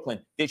or Brooklyn,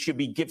 they should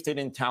be gifted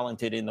and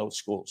talented in those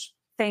schools.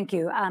 Thank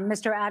you.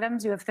 Mr.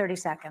 Adams, you have 30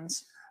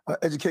 seconds.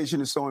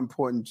 Education is so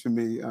important to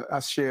me. I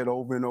shared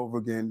over and over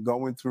again,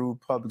 going through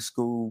public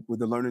school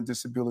with a learning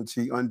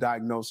disability,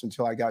 undiagnosed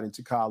until I got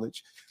into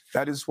college.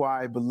 That is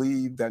why I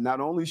believe that not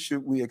only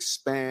should we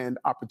expand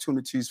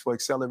opportunities for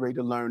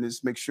accelerated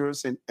learners, make sure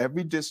it's in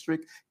every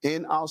district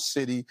in our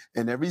city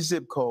and every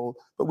zip code,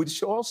 but we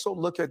should also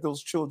look at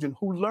those children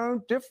who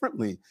learn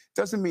differently.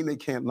 Doesn't mean they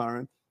can't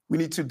learn. We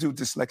need to do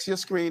dyslexia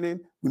screening.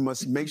 We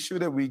must make sure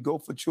that we go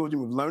for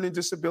children with learning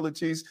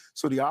disabilities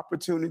so the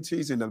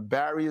opportunities and the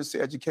barriers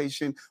to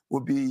education will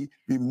be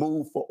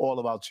removed for all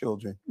of our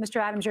children. Mr.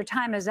 Adams, your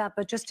time is up,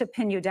 but just to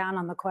pin you down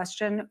on the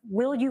question,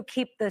 will you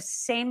keep the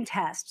same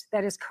test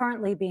that is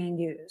currently being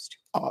used?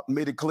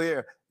 Made it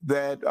clear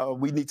that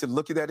we need to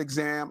look at that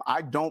exam.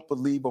 I don't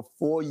believe a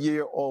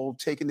 4-year-old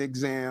taking the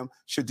exam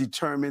should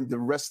determine the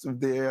rest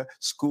of their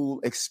school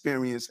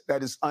experience.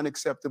 That is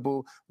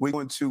unacceptable. We're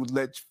going to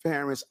let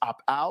parents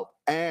opt out,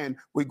 and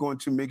we're going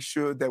to make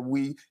sure that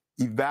we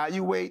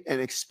evaluate and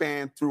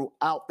expand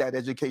throughout that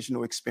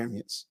educational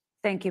experience.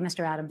 Thank you,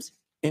 Mr. Adams.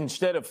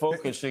 Instead of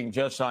focusing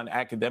just on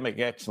academic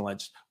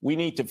excellence, we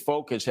need to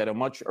focus at a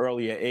much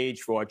earlier age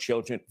for our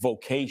children,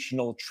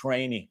 vocational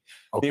training.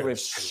 There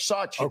is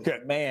such a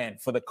demand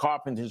for the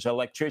carpenters,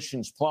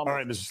 electricians,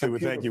 plumbers,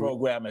 computer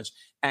programmers,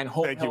 and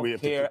home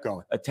health care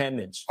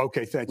attendants.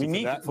 Okay, thank you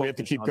for that. We have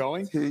to keep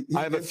going.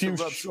 I have a few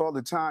all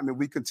the time, and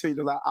we continue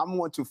to. I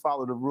want to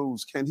follow the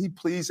rules. Can he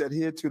please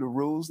adhere to the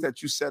rules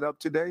that you set up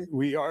today?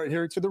 We are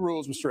adhering to the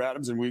rules, Mr.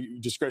 Adams, and we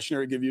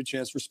discretionary give you a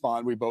chance to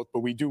respond. But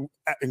we do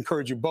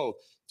encourage you both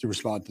to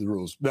respond to the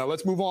rules. Now,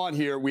 let's move on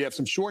here. We have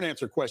some short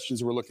answer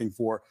questions we're looking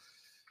for.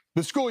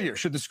 The school year,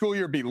 should the school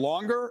year be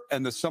longer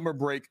and the summer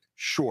break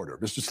shorter?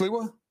 Mr.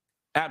 Sliwa?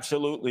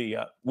 Absolutely.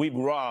 We've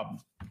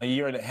robbed a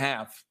year and a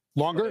half.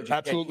 Longer?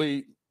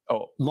 Absolutely.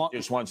 Oh,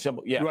 just one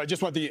simple. Yeah. I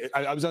just want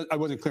I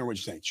wasn't clear on what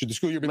you're saying. Should the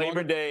school year be Labor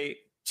longer? Day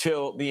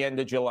till the end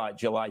of July,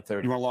 July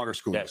 30th. You want a longer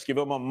school year? Yes, give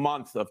them a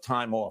month of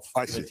time off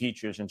for the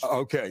teachers and stuff.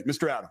 Okay.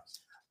 Mr.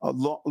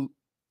 Adams?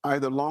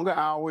 Either longer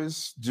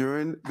hours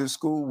during the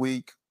school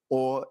week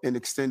or an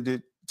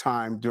extended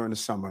time during the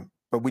summer.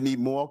 But we need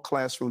more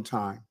classroom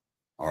time.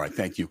 All right,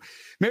 thank you.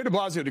 Mayor de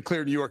Blasio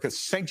declared New York a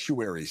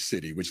sanctuary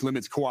city, which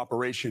limits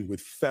cooperation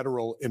with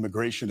federal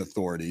immigration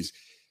authorities.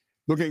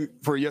 Looking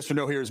for a yes or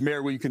no here is,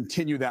 Mayor, will you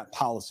continue that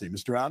policy?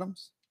 Mr.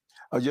 Adams?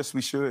 Yes,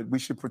 we should. We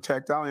should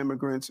protect our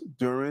immigrants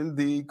during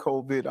the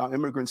COVID. Our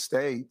immigrants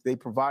stayed. They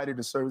provided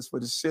a service for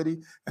the city,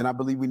 and I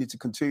believe we need to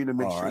continue to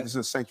make sure this is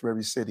a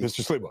sanctuary city.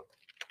 Mr. Sliwa?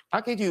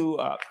 How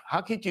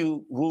could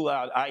you rule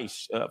out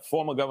ICE?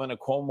 Former Governor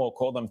Cuomo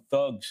called them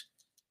thugs.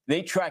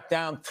 They tracked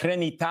down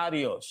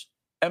Trinitarios,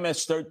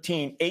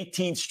 MS-13,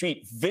 18th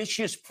Street,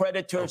 vicious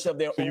predators of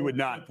their So own you would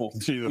not people.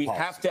 continue the We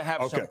policy. have to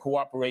have some Okay.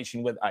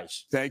 cooperation with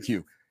ICE. Thank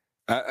you.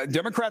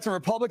 Democrats and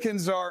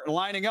Republicans are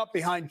lining up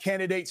behind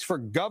candidates for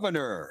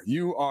governor.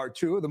 You are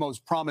two of the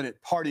most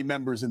prominent party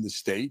members in the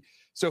state.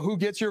 So who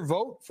gets your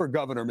vote for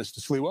governor, Mr.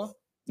 Sliwa?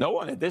 No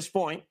one at this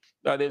point.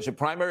 There's a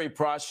primary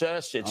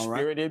process. It's All right.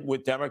 spirited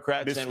with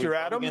Democrats and Mr.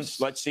 Republicans. Adams?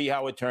 Let's see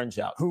how it turns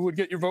out. Who would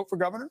get your vote for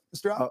governor,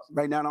 Mr. Adams?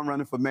 Right now, I'm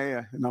running for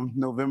mayor, and on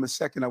November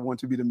 2nd, I want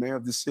to be the mayor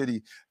of the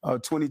city.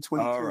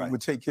 2022 All right.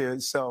 would take care of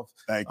itself.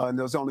 Thank you. And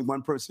there's only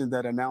one person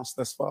that announced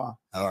thus far.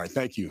 All right.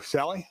 Thank you.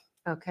 Sally?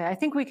 Okay, I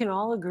think we can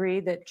all agree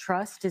that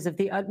trust is of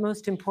the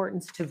utmost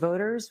importance to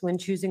voters when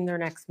choosing their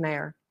next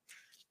mayor.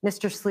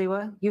 Mr.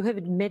 Sliwa, you have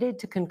admitted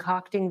to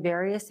concocting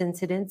various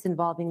incidents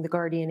involving the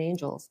guardian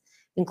angels,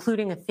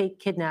 including a fake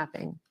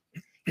kidnapping.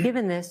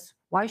 Given this,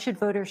 why should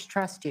voters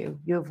trust you?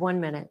 You have 1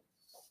 minute.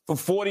 For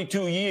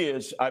 42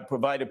 years, I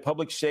provided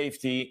public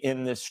safety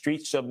in the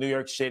streets of New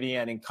York City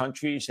and in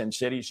countries and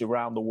cities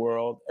around the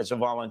world as a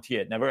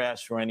volunteer. Never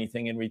asked for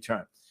anything in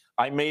return.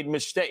 I made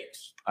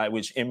mistakes. I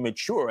was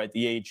immature at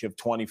the age of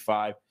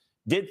 25,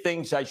 did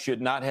things I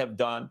should not have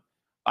done.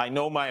 I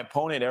know my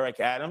opponent, Eric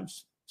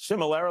Adams,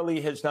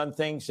 similarly has done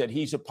things that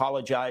he's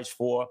apologized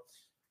for.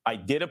 I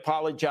did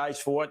apologize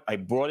for it. I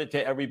brought it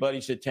to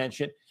everybody's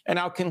attention, and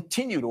I'll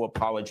continue to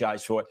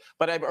apologize for it.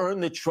 But I've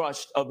earned the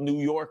trust of New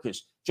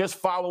Yorkers. Just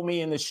follow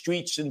me in the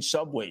streets and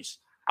subways.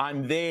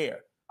 I'm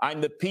there. I'm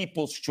the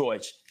people's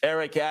choice.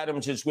 Eric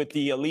Adams is with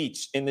the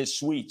elites in the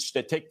suites,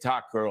 the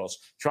TikTok girls,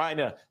 trying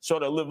to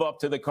sort of live up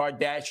to the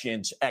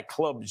Kardashians at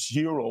Club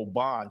Zero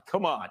Bond.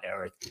 Come on,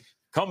 Eric.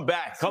 Come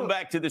back. Come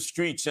back to the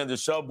streets and the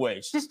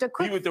subways. Just a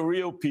quick, be with the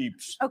real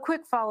peeps. A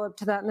quick follow-up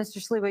to that, Mr.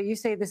 Sliwa. You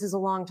say this is a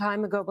long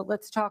time ago, but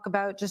let's talk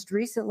about just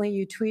recently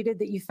you tweeted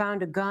that you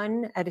found a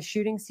gun at a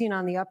shooting scene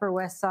on the Upper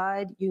West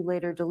Side. You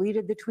later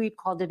deleted the tweet,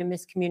 called it a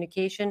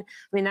miscommunication.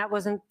 I mean, that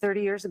wasn't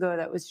 30 years ago.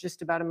 That was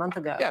just about a month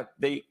ago. Yeah,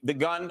 the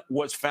gun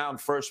was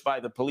found first by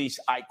the police.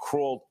 I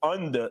crawled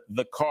under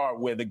the car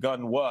where the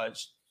gun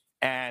was,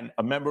 and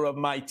a member of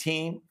my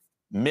team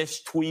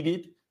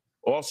mistweeted,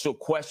 also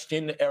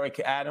questioned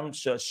Eric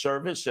Adams'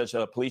 service as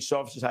a police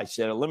officer. I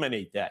said,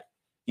 eliminate that.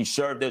 He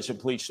served as a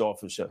police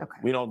officer. Okay.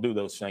 We don't do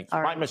those things.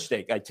 All My right.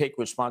 mistake. I take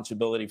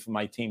responsibility for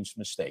my team's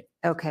mistake.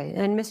 Okay.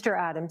 And Mr.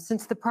 Adams,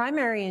 since the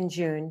primary in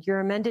June, your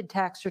amended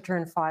tax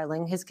return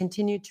filing has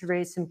continued to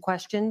raise some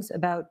questions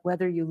about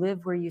whether you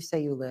live where you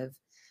say you live.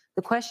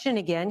 The question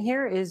again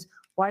here is,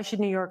 why should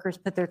New Yorkers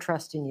put their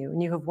trust in you?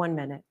 And you have 1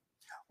 minute.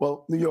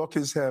 Well, New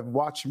Yorkers have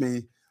watched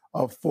me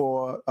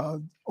for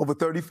over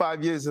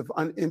 35 years of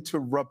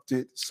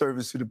uninterrupted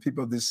service to the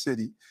people of this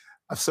city.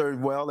 I've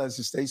served well as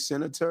a state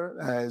senator,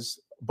 as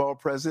borough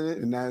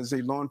president, and as a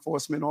law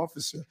enforcement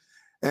officer.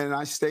 And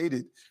I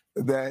stated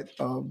that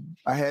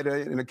I had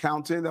an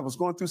accountant that was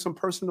going through some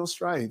personal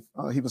strife.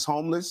 He was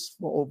homeless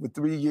for over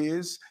 3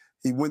 years.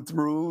 He went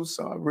through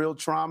some real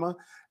trauma,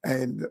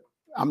 and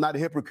I'm not a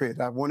hypocrite.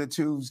 I wanted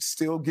to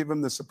still give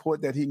him the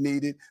support that he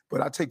needed,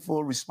 but I take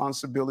full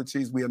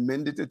responsibilities. We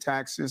amended the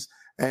taxes,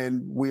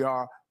 and we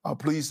are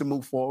pleased to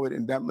move forward,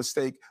 and that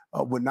mistake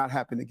would not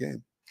happen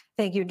again.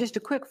 Thank you. Just a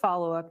quick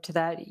follow-up to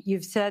that.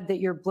 You've said that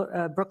your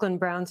Brooklyn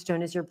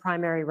Brownstone is your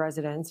primary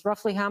residence.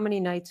 Roughly how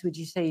many nights would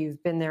you say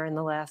you've been there in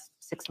the last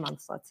 6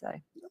 months, let's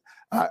say?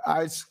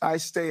 I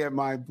stay at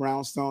my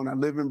brownstone. I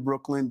live in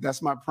Brooklyn.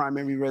 That's my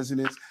primary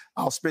residence.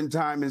 I'll spend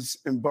time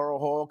in Borough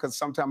Hall because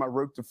sometimes I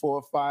work to 4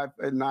 or 5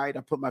 at night. I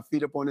put my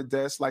feet up on the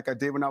desk like I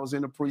did when I was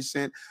in the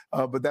precinct.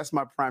 But that's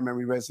my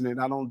primary residence.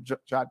 I don't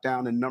jot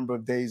down the number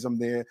of days I'm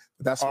there,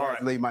 but that's where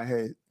I lay my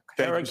head.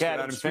 Eric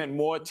Adams spent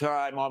more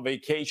time on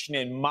vacation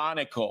in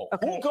Monaco.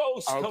 Okay. Who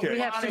goes to We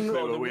have to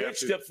Monaco, move. the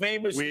rich, the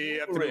famous? We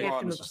have to move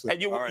on, Mr. Sliwa.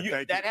 And All right,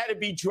 thank that had to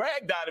be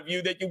dragged out of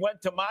you that you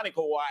went to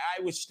Monaco while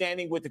I was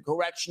standing with the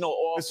correctional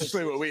officers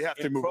Sliwa, we have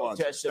to in move on.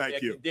 protest of Thank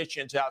their you.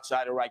 conditions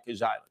outside of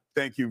Rikers Island.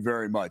 Thank you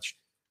very much.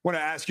 I want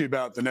to ask you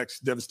about the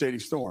next devastating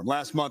storm.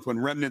 Last month, when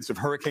remnants of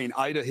Hurricane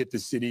Ida hit the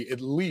city, at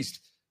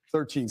least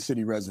 13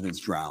 city residents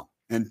drowned,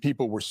 and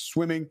people were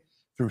swimming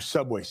through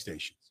subway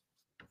stations.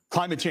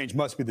 Climate change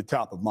must be the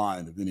top of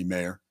mind of any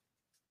mayor.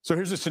 So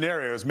here's the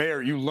scenario. As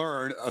mayor, you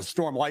learn a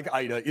storm like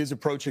Ida is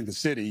approaching the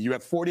city. You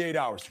have 48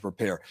 hours to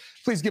prepare.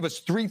 Please give us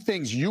 3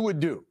 things you would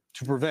do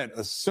to prevent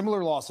a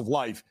similar loss of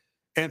life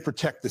and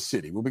protect the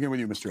city. We'll begin with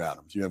you, Mr.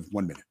 Adams. You have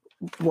 1 minute.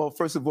 Well,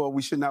 first of all,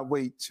 we should not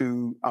wait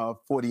to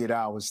 48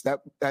 hours.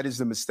 That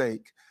is a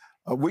mistake.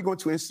 We're going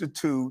to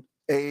institute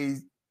a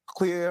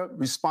clear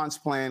response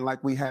plan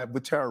like we have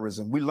with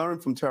terrorism. We learn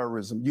from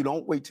terrorism. You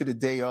don't wait to the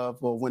day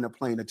of or when a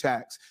plane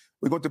attacks.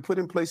 We're going to put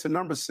in place a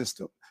number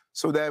system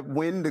so that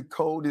when the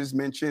code is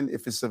mentioned,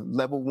 if it's a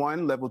level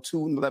 1, level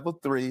 2, and level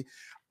 3,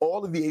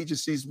 all of the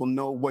agencies will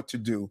know what to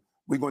do.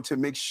 We're going to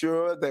make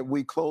sure that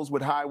we close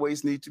what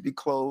highways need to be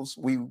closed.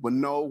 We will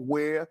know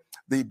where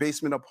the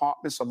basement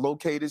apartments are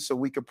located so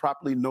we can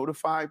properly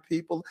notify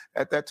people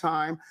at that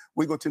time.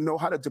 We're going to know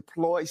how to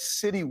deploy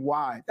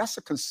citywide. That's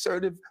a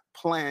concerted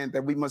plan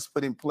that we must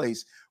put in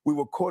place. We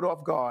were caught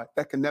off guard.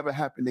 That can never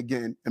happen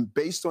again. And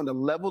based on the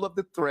level of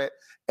the threat,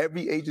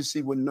 every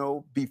agency will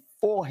know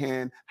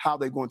beforehand how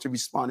they're going to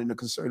respond in a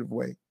concerted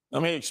way.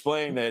 Let me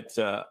explain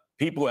that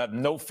people have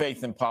no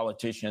faith in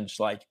politicians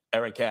like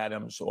Eric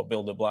Adams or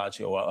Bill de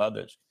Blasio or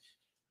others.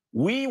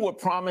 We were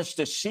promised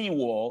a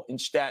seawall in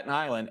Staten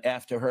Island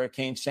after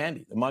Hurricane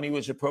Sandy. The money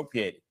was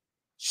appropriated.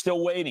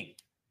 Still waiting.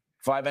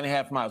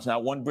 5.5 miles, now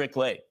 1 brick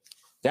laid.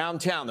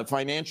 Downtown, the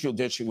financial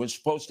district was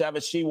supposed to have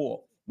a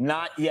seawall.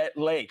 Not yet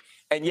laid.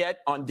 And yet,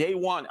 on day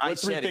one, I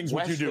said three things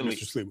would you do,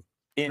 Mr.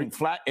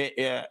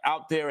 Sliwa?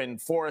 Out there in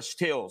Forest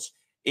Hills,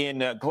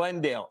 in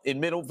Glendale, in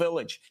Middle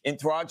Village, in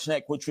Throgs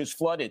Neck, which was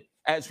flooded.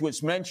 As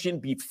was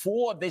mentioned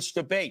before this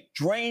debate,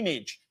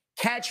 drainage,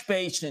 catch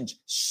basins,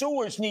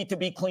 sewers need to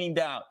be cleaned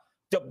out.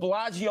 De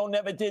Blasio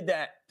never did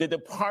that. The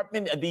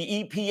department,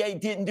 the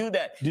EPA didn't do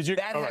that.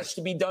 That has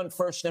to be done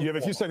first and foremost. You have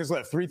a few seconds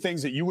left. 3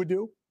 things that you would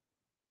do?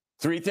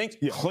 3 things?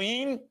 Yeah.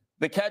 Clean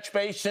the catch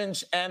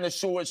basins and the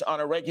sewers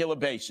on a regular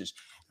basis.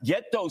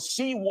 Get those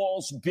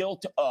seawalls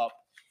built up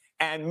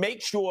and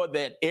make sure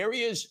that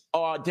areas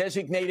are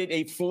designated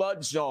a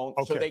flood zone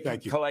so they can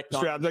collect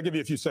on. Mr. Adams, I'll give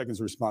you a few seconds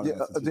to respond.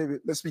 David,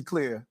 let's be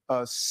clear.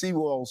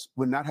 Seawalls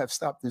would not have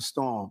stopped this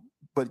storm,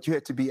 but you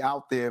had to be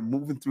out there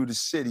moving through the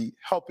city,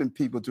 helping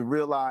people to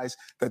realize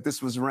that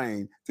this was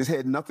rain. This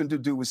had nothing to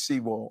do with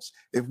seawalls.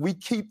 If we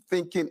keep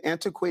thinking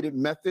antiquated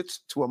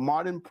methods to a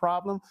modern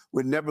problem,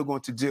 we're never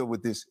going to deal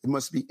with this. It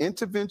must be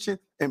intervention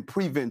and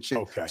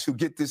prevention to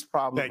get this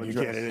problem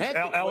addressed.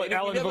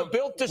 We never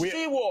built the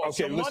seawalls.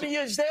 The money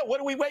is there. What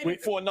are we waiting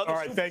for? Another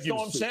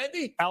Superstorm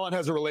Sandy? Alan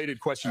has a related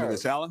question to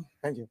this. Alan?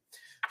 Thank you.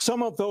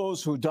 Some of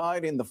those who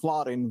died in the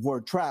flooding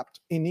were trapped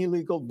in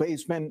illegal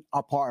basement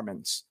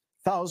apartments.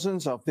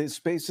 Thousands of these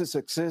spaces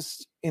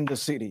exist in the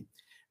city.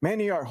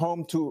 Many are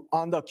home to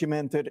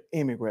undocumented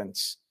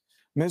immigrants.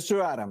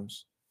 Mr.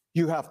 Adams,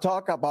 you have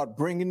talked about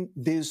bringing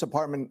these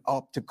apartments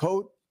up to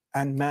code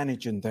and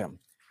managing them.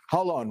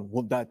 How long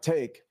will that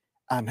take,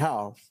 and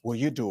how will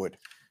you do it?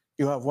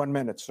 You have 1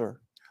 minute, sir.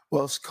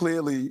 Well, it's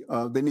clearly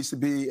there needs to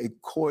be a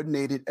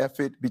coordinated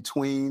effort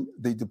between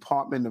the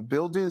Department of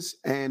Buildings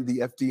and the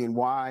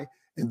FDNY,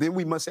 and then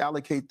we must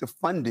allocate the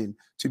funding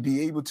to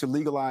be able to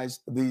legalize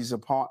these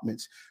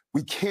apartments.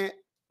 We can't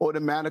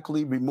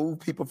automatically remove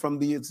people from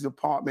the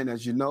department.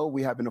 As you know,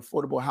 we have an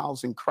affordable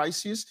housing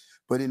crisis,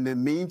 but in the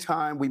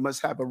meantime, we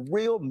must have a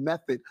real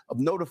method of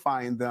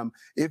notifying them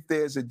if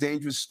there's a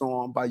dangerous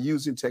storm by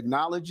using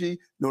technology,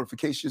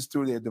 notifications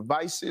through their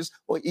devices,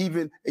 or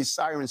even a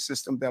siren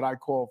system that I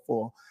call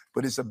for.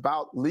 But it's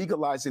about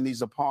legalizing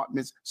these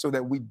apartments so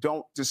that we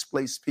don't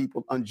displace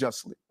people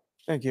unjustly.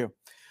 Thank you.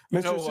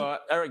 You know,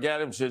 Eric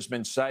Adams has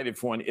been cited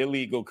for an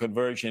illegal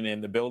conversion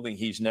in the building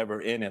he's never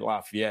in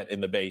Lafayette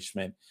in the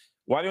basement.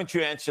 Why don't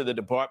you answer the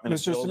Department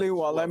Mr. of Buildings?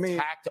 Sliwa, let me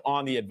tacked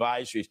on the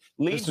advisories.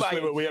 Lead Mr. by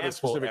Sliwa, we have a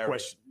example, specific Eric.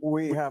 question.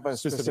 We have a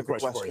specific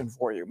question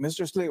for you.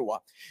 Mr. Sliwa,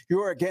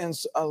 you're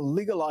against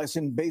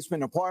legalizing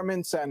basement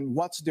apartments, and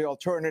what's the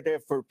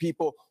alternative for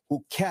people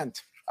who can't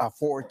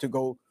afford to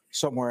go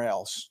somewhere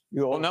else?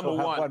 You also number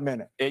have one, 1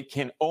 minute. It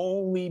can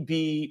only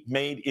be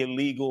made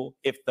illegal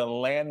if the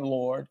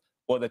landlord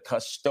or the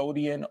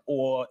custodian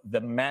or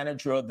the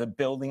manager of the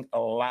building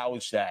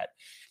allows that.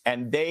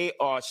 And they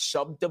are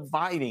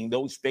subdividing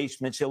those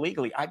basements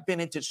illegally. I've been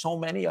into so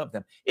many of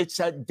them.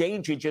 It's a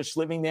danger just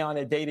living there on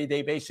a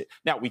day-to-day basis.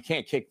 Now, we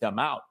can't kick them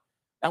out.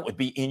 That would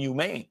be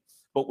inhumane.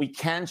 But we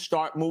can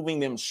start moving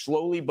them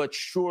slowly but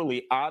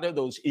surely out of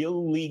those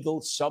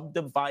illegal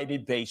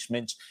subdivided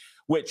basements,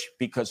 which,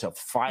 because of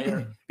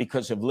fire,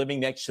 because of living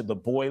next to the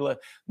boiler,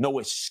 no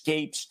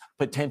escapes,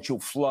 potential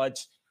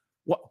floods.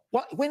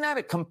 We're not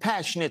a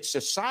compassionate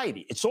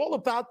society. It's all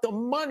about the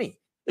money.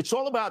 It's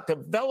all about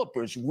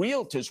developers,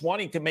 realtors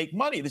wanting to make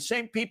money. The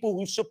same people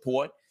who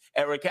support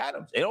Eric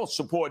Adams. They don't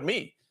support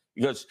me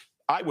because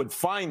I would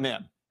fine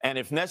them and,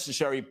 if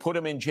necessary, put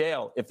them in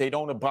jail if they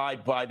don't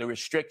abide by the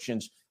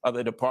restrictions of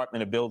the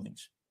Department of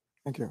Buildings.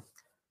 Thank you.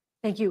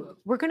 Thank you.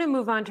 We're going to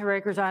move on to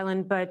Rikers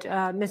Island, but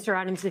Mr.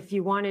 Adams, if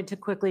you wanted to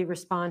quickly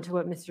respond to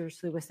what Mr.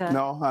 Sliwa said.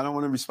 No, I don't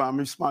want to respond. I'm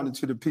responding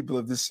to the people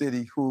of this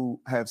city who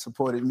have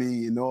supported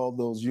me and all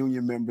those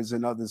union members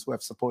and others who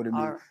have supported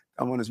me.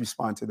 I want to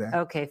respond to that.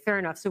 Okay, fair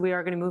enough. So we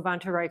are going to move on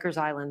to Rikers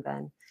Island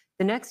then.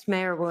 The next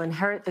mayor will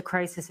inherit the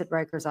crisis at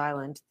Rikers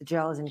Island. The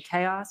jail is in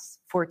chaos,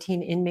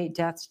 14 inmate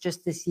deaths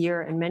just this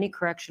year, and many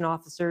correction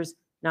officers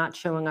not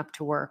showing up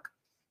to work.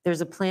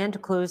 There's a plan to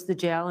close the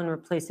jail and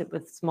replace it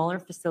with smaller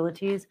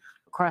facilities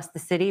across the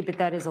city, but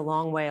that is a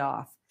long way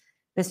off.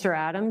 Mr.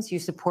 Adams, you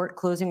support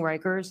closing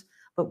Rikers,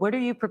 but what are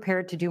you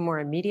prepared to do more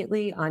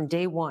immediately on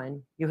day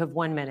one? You have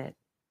 1 minute.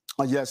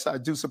 Yes, I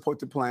do support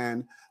the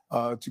plan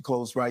to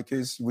close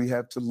Rikers. We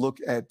have to look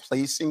at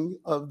placing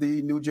of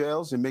the new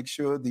jails and make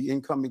sure the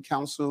incoming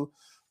council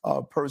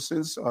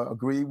persons,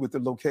 agree with the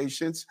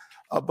locations.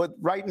 But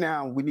right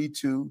now, we need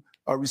to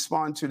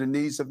respond to the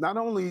needs of not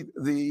only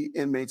the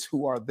inmates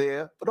who are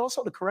there, but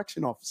also the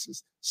correction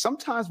officers.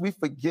 Sometimes we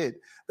forget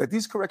that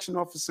these correction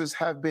officers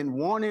have been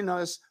warning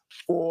us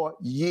for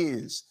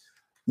years.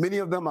 Many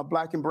of them are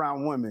Black and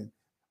brown women,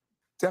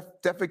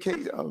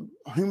 defecate,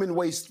 human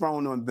waste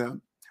thrown on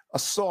them,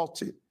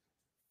 assaulted,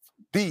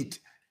 beat.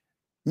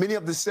 Many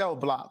of the cell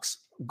blocks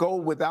go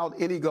without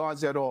any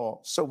guards at all.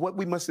 So what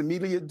we must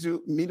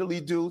immediately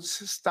do is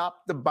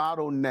stop the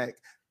bottleneck.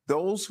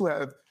 Those who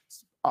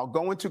are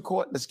going to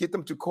court, let's get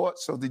them to court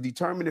so they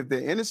determine if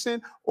they're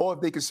innocent or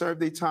if they can serve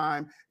their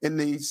time in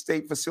the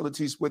state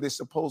facilities where they're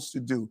supposed to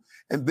do.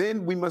 And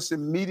then we must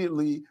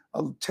immediately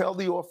tell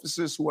the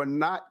officers who are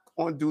not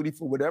on duty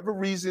for whatever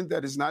reason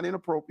that is not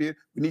inappropriate,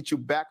 we need you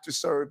back to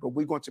serve, but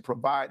we're going to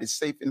provide a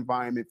safe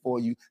environment for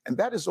you. And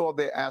that is all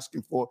they're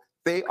asking for.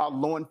 They are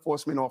law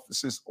enforcement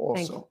officers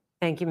also.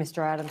 Thank you,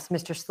 Mr. Adams.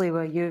 Mr.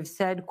 Sliwa, you have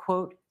said,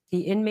 quote,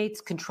 the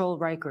inmates control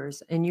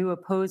Rikers and you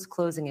oppose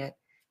closing it.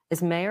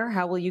 As mayor,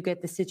 how will you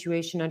get the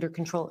situation under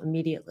control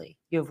immediately?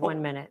 You have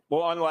 1 minute.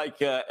 Well, unlike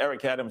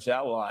Eric Adams'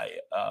 ally,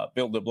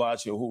 Bill de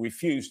Blasio, who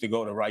refused to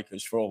go to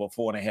Rikers for over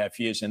 4.5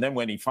 years, and then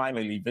when he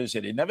finally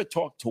visited, never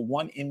talked to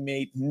one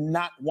inmate,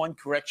 not one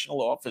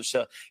correctional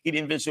officer. He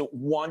didn't visit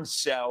one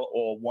cell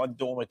or one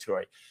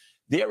dormitory.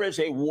 There is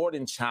a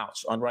warden's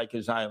house on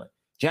Rikers Island.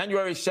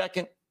 January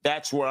 2nd,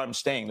 that's where I'm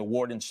staying, the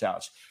warden's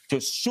house, to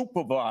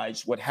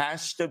supervise what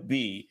has to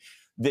be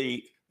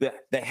the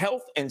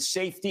health and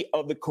safety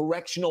of the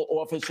correctional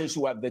officers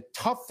who have the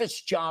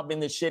toughest job in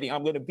the city.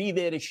 I'm going to be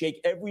there to shake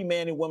every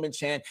man and woman's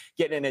hand,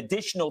 get an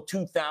additional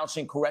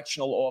 2,000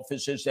 correctional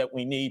officers that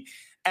we need,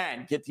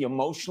 and get the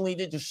emotionally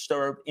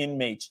disturbed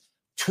inmates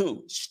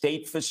to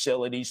state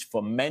facilities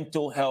for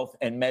mental health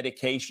and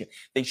medication.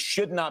 They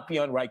should not be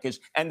on Rikers.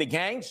 And the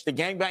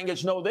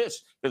gangbangers know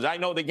this, because I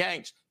know the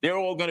gangs. They're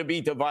all going to be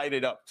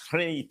divided up.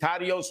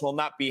 Trinitarios will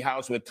not be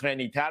housed with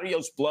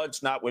Trinitarios,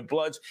 Bloods not with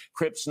Bloods,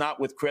 Crips not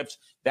with Crips.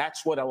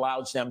 That's what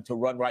allows them to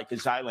run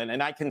Rikers Island.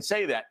 And I can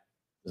say that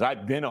because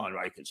I've been on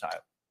Rikers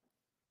Island.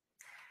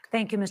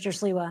 Thank you, Mr.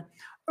 Sliwa.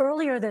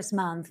 Earlier this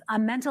month, a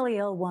mentally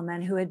ill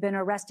woman who had been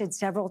arrested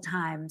several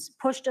times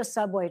pushed a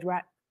subway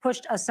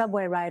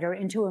rider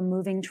into a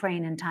moving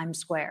train in Times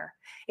Square.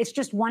 It's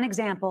just one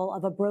example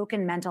of a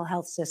broken mental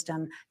health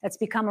system that's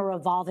become a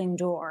revolving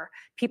door.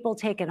 People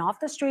taken off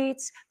the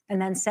streets and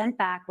then sent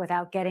back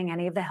without getting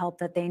any of the help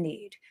that they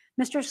need.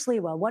 Mr.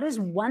 Sliwa, what is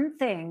one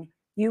thing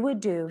you would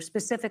do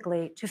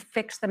specifically to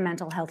fix the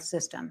mental health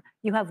system?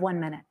 You have 1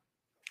 minute.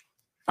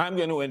 I'm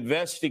going to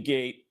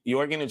investigate the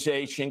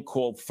organization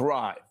called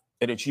Thrive.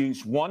 That it's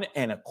used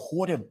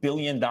 $1.25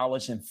 billion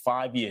in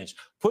 5 years,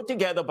 put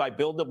together by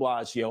Bill de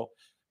Blasio,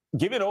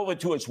 give it over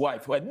to his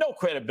wife, who had no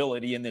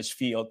credibility in this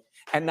field,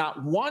 and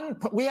not one,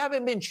 we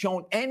haven't been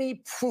shown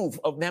any proof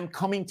of them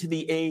coming to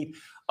the aid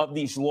of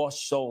these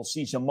lost souls,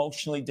 these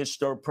emotionally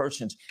disturbed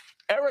persons.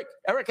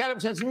 Eric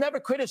Adams has never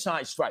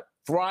criticized Thrive.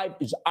 Thrive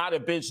is out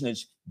of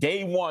business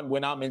day one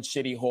when I'm in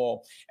City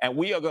Hall, and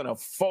we are going to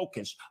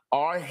focus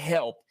our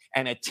help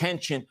and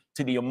attention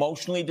to the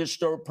emotionally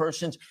disturbed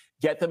persons,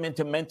 get them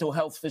into mental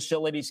health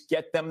facilities,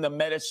 get them the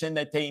medicine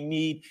that they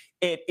need.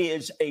 It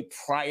is a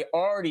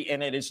priority,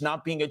 and it is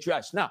not being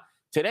addressed. Now,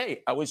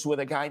 today, I was with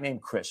a guy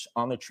named Chris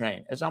on the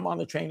train, as I'm on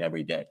the train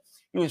every day.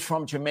 He was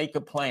from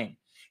Jamaica Plain.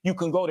 You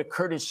can go to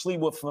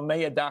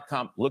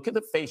CurtisSliwa.com. Look at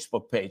the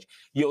Facebook page.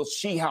 You'll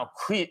see how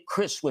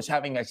Chris was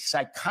having a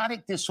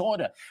psychotic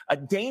disorder, a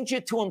danger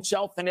to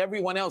himself and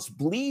everyone else,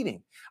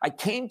 bleeding. I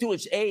came to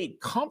his aid,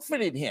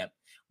 comforted him,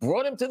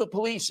 brought him to the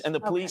police, and the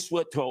police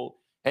were told,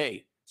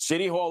 hey,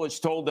 City Hall has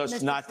told us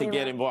Mr. not to Sliwa,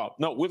 get involved.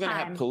 No, we're going to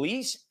have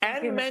police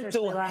and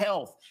mental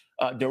health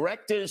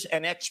directors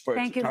and experts.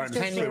 Thank you,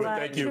 Mr.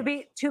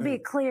 Sliwa. To be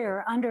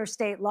clear, under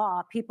state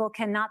law, people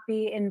cannot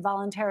be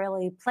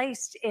involuntarily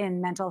placed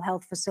in mental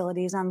health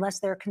facilities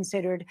unless they're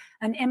considered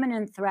an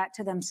imminent threat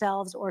to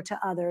themselves or to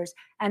others.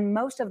 And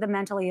most of the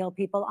mentally ill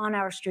people on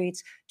our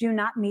streets do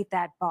not meet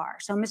that bar.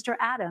 So, Mr.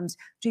 Adams,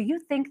 do you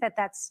think that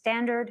that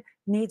standard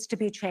needs to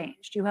be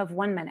changed? You have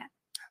 1 minute.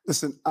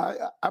 Listen,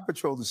 I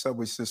patrol the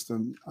subway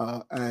system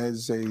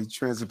as a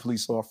transit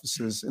police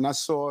officer, and I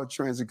saw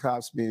transit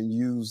cops being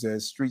used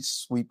as street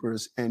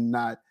sweepers and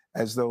not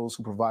as those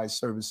who provide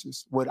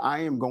services. What I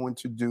am going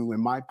to do in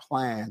my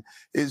plan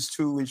is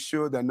to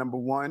ensure that, number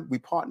one, we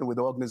partner with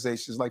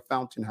organizations like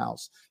Fountain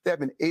House. They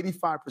have an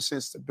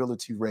 85%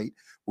 stability rate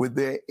where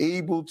they're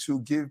able to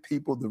give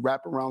people the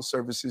wraparound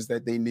services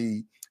that they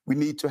need. We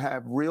need to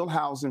have real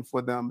housing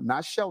for them,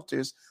 not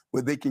shelters,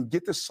 where they can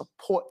get the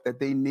support that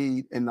they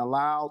need and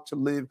allowed to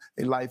live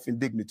a life in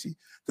dignity.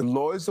 The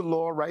law is the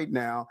law right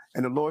now,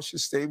 and the law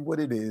should stay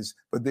what it is,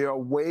 but there are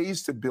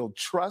ways to build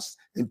trust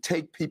and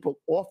take people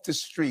off the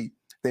street.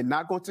 They're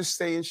not going to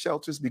stay in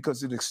shelters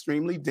because it's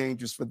extremely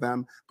dangerous for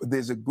them, but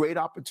there's a great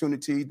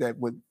opportunity that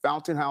with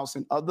Fountain House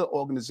and other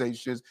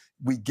organizations,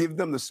 we give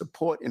them the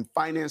support and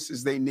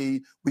finances they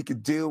need. We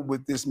could deal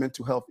with this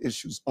mental health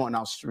issues on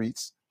our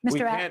streets. We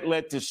can't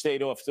let the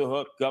state off the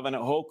hook. Governor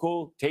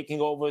Hochul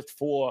taking over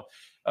for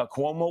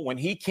Cuomo, when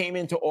he came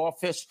into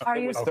office,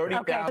 there was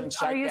 30,000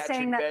 psychiatric Are you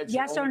saying that beds.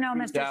 yes or no,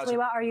 Mr.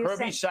 Sliwa? Are you Kirby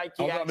saying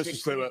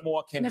psychiatric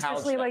more can Mr.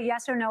 house Sliwa, that.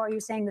 yes or no? Are you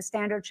saying the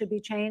standard should be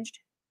changed?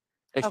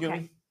 Excuse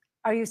me?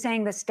 Are you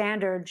saying the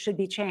standard should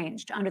be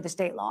changed under the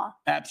state law?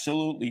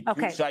 Absolutely.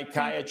 Okay. 2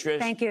 psychiatrists.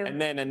 Thank you.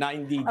 And then a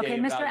 90-day Okay,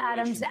 Mr.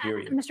 Adams.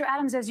 period. Mr.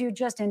 Adams, as you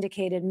just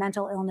indicated,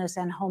 mental illness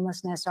and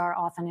homelessness are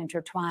often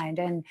intertwined,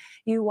 and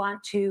you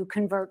want to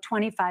convert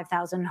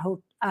 25,000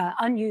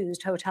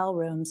 unused hotel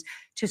rooms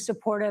to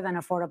supportive and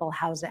affordable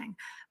housing.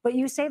 But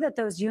you say that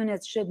those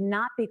units should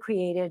not be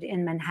created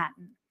in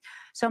Manhattan.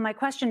 So my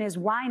question is,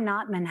 why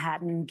not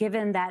Manhattan,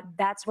 given that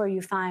that's where you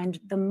find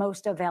the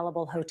most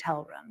available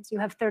hotel rooms? You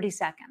have 30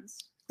 seconds.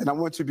 And I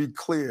want to be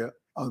clear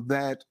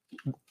that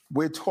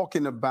we're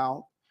talking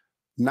about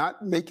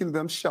not making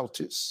them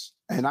shelters.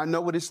 And I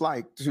know what it's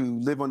like to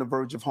live on the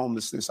verge of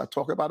homelessness. I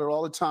talk about it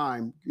all the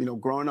time, you know,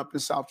 growing up in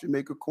South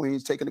Jamaica,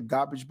 Queens, taking a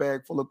garbage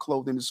bag full of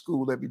clothing to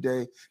school every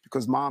day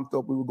because mom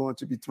thought we were going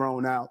to be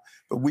thrown out.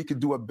 But we could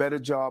do a better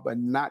job of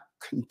not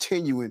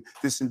continuing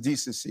this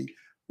indecency.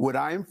 What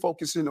I am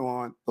focusing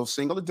on, those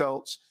single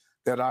adults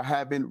that are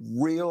having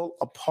real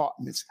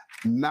apartments,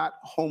 not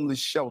homeless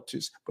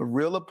shelters, but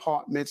real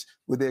apartments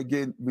where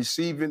they're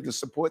receiving the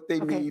support they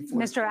need for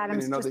Mr.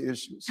 Adams, and other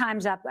issues.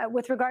 Time's up.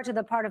 With regard to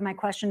the part of my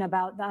question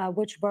about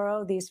which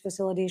borough these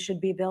facilities should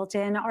be built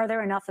in, are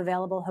there enough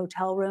available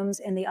hotel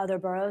rooms in the other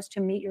boroughs to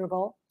meet your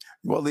goal?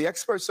 Well, the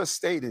experts are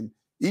stating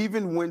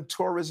even when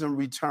tourism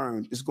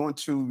returns, it's going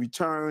to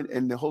return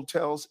and the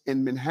hotels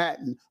in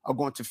Manhattan are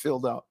going to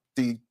fill up.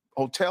 The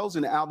hotels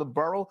in the outer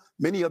borough,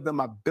 many of them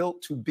are built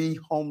to be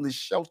homeless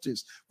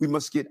shelters. We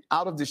must get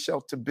out of the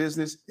shelter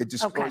business. It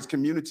destroys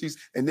communities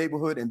and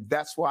neighborhood, and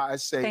that's why I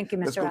say Thank you,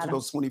 Mr. let's go Adams. to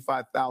those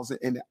 25,000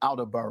 in the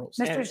outer boroughs.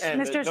 And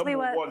Mr. the number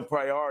Sliwa- one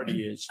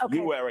priority is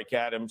you, Eric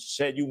Adams,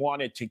 said you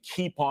wanted to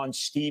keep on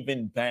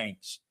Stephen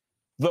Banks,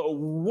 the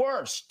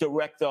worst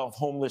director of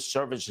homeless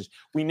services.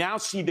 We now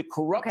see the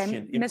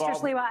corruption Mr. involved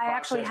in Sliwa, the I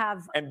actually process.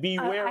 have And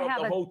beware I of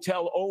have the a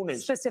hotel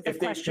owners specific if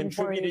they question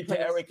for you, contributed to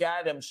please. Eric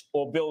Adams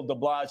or Bill de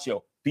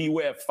Blasio.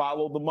 Beware,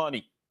 follow the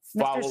money.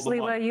 Follow Mr. the money.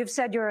 Sliwa, you've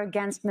said you're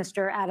against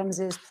Mr.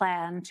 Adams's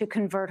plan to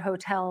convert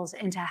hotels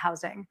into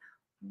housing.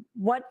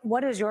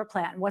 What is your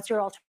plan? What's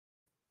your alternative?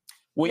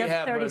 We You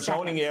have 30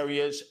 zoning seconds.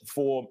 areas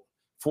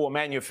for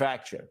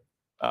manufacture.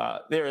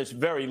 There is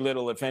very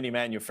little, if any,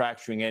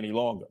 manufacturing any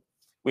longer.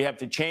 We have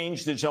to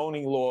change the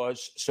zoning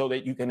laws so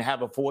that you can have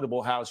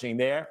affordable housing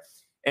there.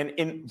 And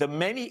in the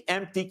many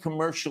empty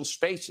commercial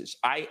spaces,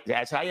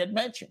 as I had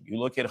mentioned, you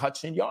look at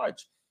Hudson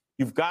Yards,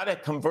 you've got to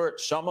convert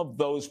some of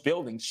those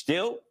buildings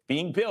still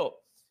being built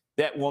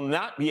that will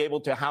not be able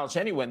to house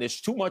anyone.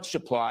 There's too much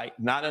supply,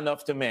 not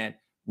enough demand.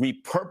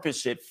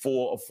 Repurpose it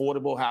for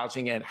affordable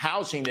housing and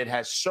housing that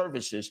has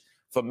services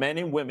for men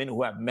and women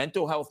who have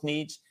mental health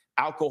needs,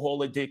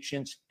 alcohol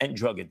addictions, and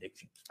drug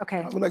addictions. Okay.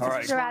 I would like to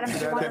Mr.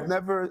 Adams, I've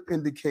never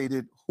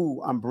indicated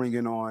who I'm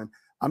bringing on.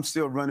 I'm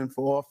still running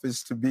for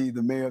office to be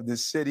the mayor of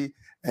this city,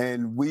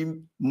 and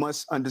we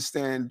must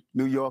understand,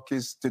 New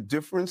Yorkers, the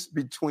difference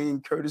between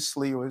Curtis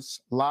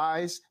Sliwa's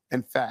lies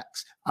and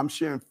facts. I'm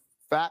sharing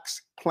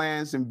facts,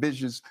 plans, and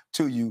visions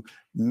to you,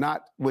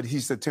 not what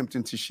he's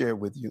attempting to share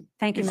with you.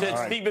 Thank you, You Mr.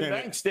 said Stephen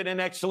Banks did an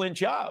excellent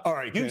job. All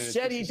right, You candidates,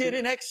 said he did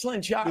an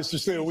excellent job. Mr.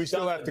 Sliwa, we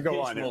still have to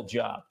go on. Dismal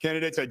job.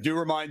 Candidates, I do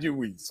remind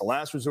you, it's the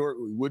last resort.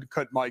 We would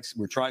cut mics.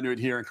 We're trying to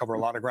adhere and cover a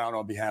lot of ground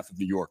on behalf of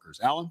New Yorkers.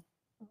 Alan?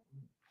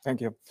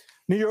 Thank you.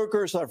 New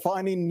Yorkers are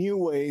finding new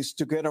ways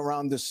to get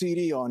around the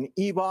city on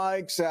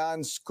e-bikes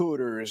and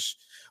scooters.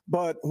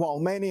 But while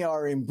many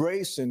are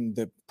embracing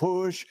the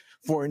push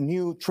for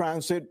new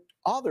transit,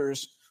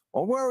 others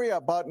are worried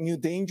about new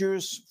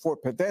dangers for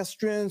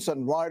pedestrians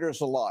and riders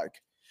alike.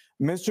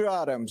 Mr.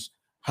 Adams,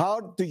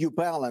 how do you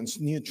balance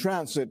new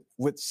transit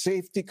with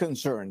safety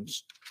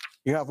concerns?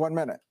 You have 1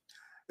 minute.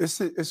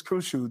 It's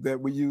crucial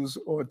that we use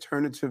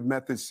alternative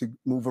methods to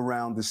move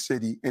around the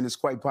city, and it's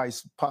quite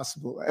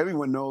possible.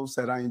 Everyone knows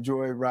that I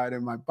enjoy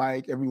riding my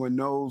bike. Everyone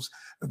knows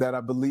that I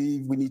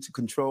believe we need to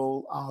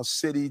control our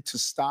city to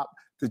stop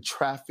the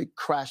traffic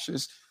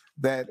crashes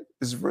that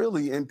is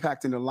really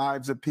impacting the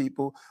lives of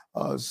people.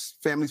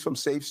 Families from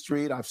Safe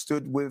Street, I've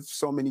stood with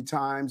so many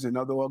times, and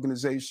other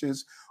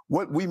organizations.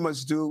 What we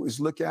must do is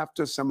look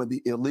after some of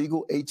the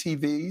illegal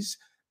ATVs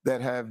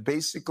that have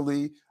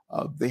basically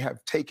they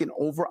have taken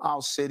over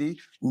our city.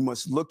 We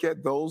must look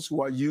at those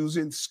who are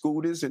using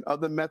scooters and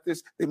other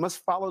methods. They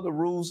must follow the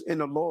rules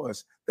and the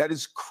laws. That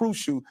is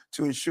crucial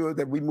to ensure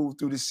that we move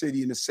through the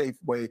city in a safe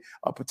way,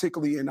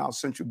 particularly in our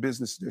central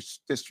business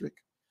district.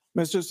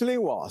 Mr.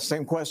 Sliwa,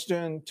 same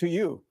question to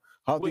you.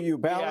 How do you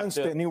balance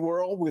the new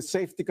world with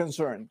safety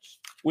concerns?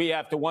 We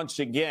have to once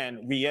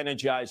again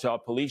re-energize our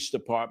police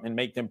department,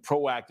 make them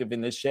proactive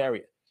in this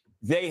area.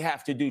 They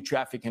have to do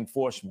traffic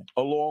enforcement,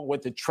 along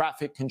with the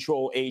traffic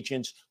control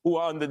agents who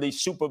are under the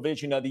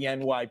supervision of the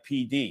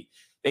NYPD.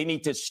 They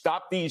need to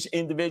stop these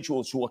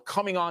individuals who are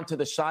coming onto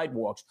the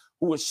sidewalks,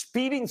 who are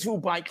speeding through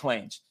bike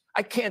lanes.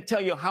 I can't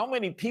tell you how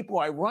many people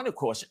I run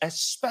across,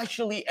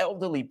 especially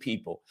elderly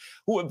people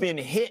who have been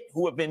hit,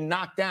 who have been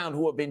knocked down,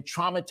 who have been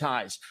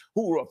traumatized,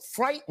 who are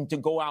frightened to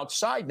go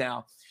outside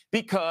now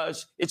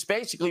because it's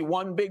basically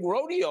one big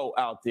rodeo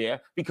out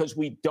there because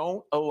we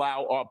don't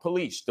allow our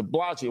police. De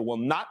Blasio will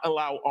not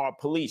allow our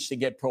police to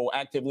get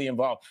proactively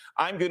involved.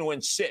 I'm going to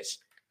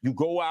insist you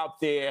go out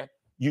there,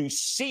 you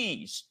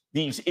seize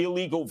these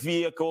illegal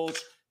vehicles,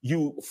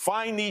 you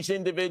find these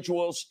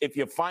individuals. If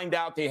you find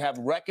out they have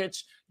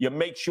records, you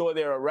make sure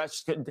they're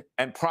arrested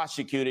and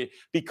prosecuted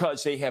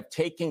because they have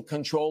taken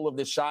control of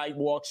the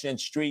sidewalks and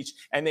streets,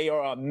 and they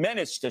are a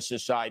menace to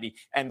society.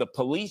 And the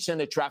police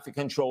and the traffic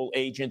control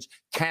agents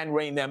can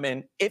rein them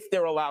in. If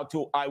they're allowed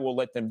to, I will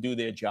let them do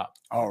their job.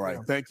 All right.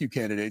 Thank you,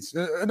 candidates.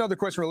 Another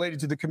question related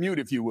to the commute,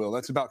 if you will.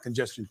 That's about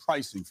congestion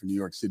pricing for New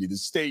York City. The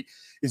state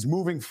is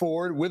moving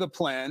forward with a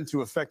plan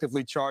to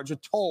effectively charge a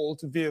toll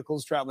to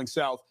vehicles traveling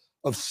south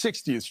of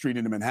 60th Street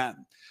into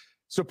Manhattan.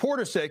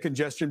 Supporters say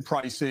congestion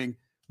pricing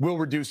will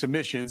reduce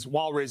emissions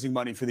while raising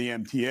money for the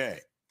MTA.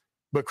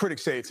 But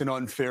critics say it's an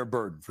unfair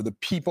burden for the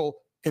people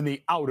in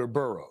the outer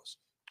boroughs.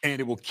 And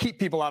it will keep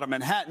people out of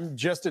Manhattan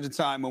just at a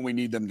time when we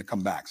need them to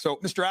come back. So,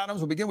 Mr. Adams,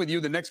 we'll begin with you.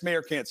 The next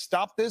mayor can't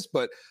stop this,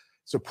 but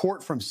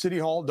support from City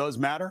Hall does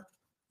matter.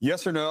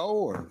 Yes or no?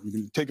 Or you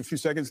can take a few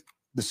seconds.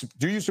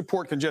 Do you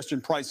support congestion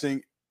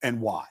pricing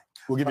and why?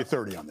 We'll give you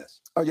 30 on this.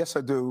 Yes,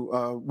 I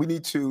do. We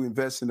need to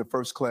invest in the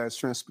first-class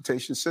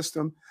transportation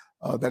system.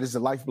 That is the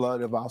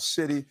lifeblood of our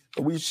city.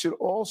 But we should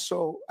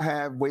also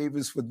have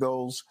waivers for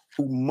those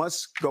who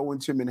must go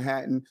into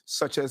Manhattan,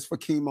 such as for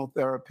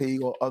chemotherapy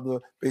or other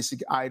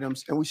basic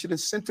items. And we should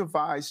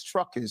incentivize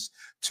truckers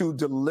to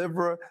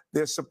deliver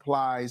their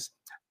supplies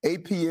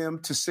 8 p.m.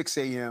 to 6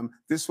 a.m.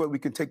 This way we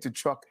can take the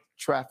truck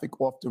traffic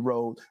off the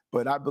road.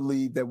 But I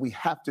believe that we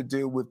have to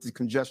deal with the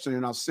congestion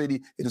in our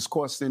city. It is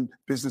costing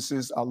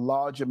businesses a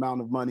large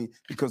amount of money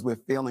because we're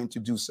failing to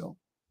do so.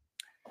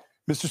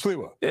 Mr.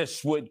 Sliwa.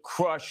 This would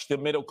crush the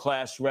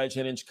middle-class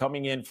residents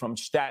coming in from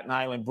Staten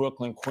Island,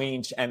 Brooklyn,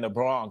 Queens, and the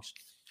Bronx.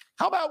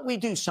 How about we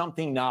do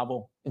something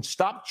novel and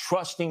stop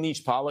trusting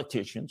these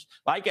politicians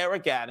like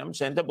Eric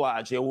Adams and de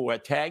Blasio, who are a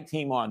tag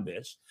team on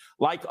this,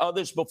 like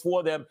others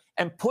before them,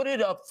 and put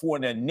it up for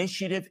an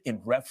initiative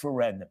in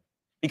referendum?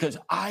 Because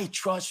I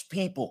trust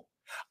people.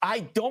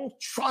 I don't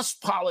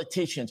trust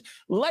politicians.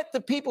 Let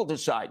the people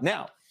decide.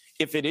 Now,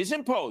 if it is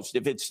imposed,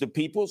 if it's the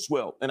people's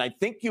will, then I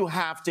think you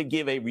have to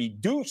give a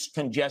reduced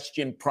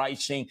congestion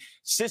pricing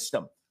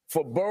system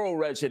for borough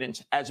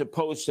residents as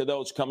opposed to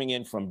those coming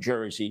in from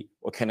Jersey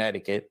or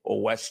Connecticut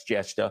or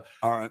Westchester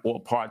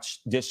or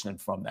parts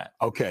distant from that.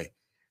 Okay.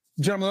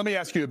 Gentlemen, let me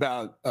ask you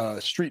about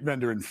street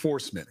vendor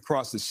enforcement.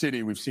 Across the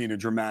city, we've seen a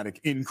dramatic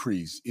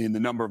increase in the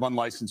number of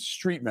unlicensed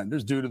street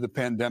vendors due to the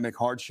pandemic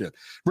hardship.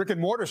 Brick and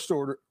mortar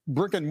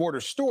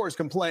stores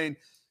complain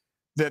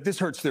that this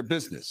hurts their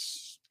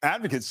business.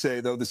 Advocates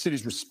say, though, the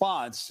city's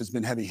response has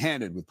been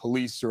heavy-handed with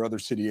police or other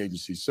city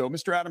agencies. So,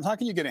 Mr. Adams, how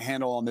can you get a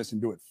handle on this and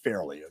do it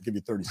fairly? I'll give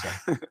you 30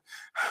 seconds.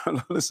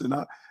 Listen,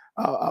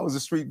 I was a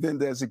street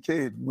vendor as a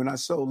kid when I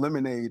sold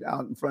lemonade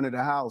out in front of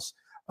the house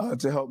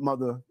to help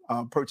mother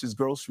purchase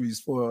groceries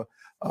for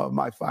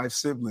my 5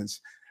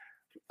 siblings.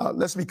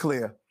 Let's be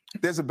clear.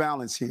 There's a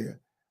balance here.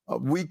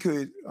 We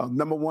could,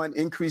 number one,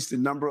 increase the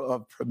number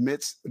of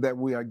permits that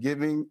we are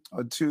giving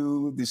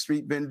to the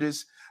street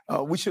vendors.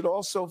 We should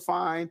also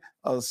find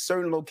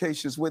certain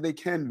locations where they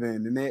can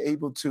vend and they're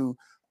able to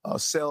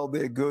sell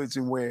their goods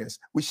and wares.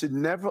 We should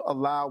never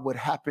allow what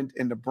happened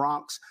in the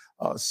Bronx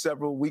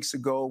several weeks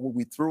ago when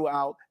we threw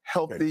out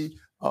healthy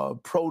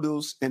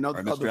produce and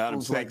other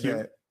Adams, foods like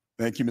that.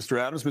 Thank you, Mr.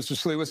 Adams. Mr.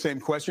 Sliwa, same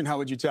question. How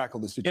would you tackle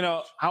this situation? You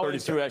know, how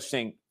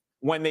interesting.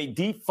 When they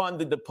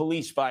defunded the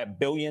police by $1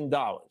 billion,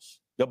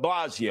 de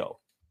Blasio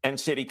and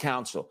City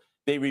Council,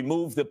 they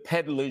removed the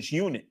peddlers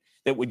unit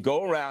that would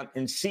go around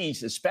and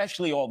seize,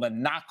 especially all the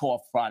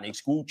knockoff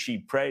products,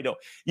 Gucci, Prado.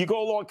 You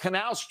go along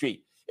Canal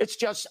Street, it's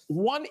just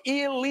one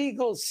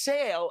illegal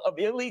sale of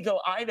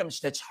illegal items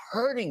that's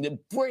hurting the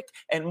brick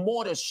and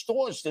mortar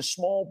stores, the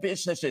small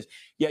businesses.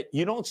 Yet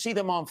you don't see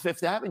them on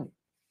Fifth Avenue.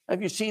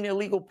 Have you seen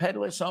illegal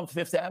peddlers on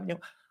Fifth Avenue?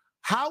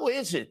 How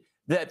is it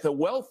that the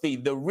wealthy,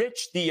 the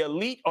rich, the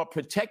elite are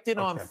protected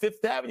on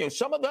Fifth Avenue?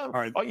 Some of them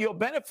are your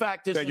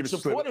benefactors and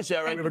supporters,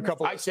 Eric.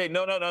 I say,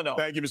 no.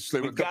 Thank you, Mr.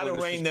 Sliwa. We've got to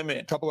rein them in.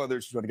 A couple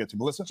others you want to get to.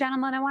 Melissa?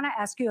 Gentlemen, I want to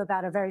ask you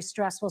about a very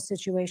stressful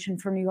situation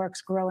for New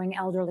York's growing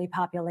elderly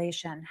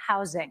population,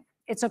 housing.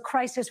 It's a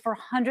crisis for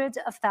hundreds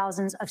of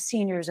thousands of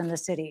seniors in the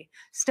city.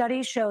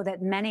 Studies show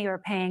that many are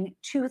paying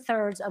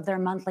 2/3 of their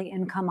monthly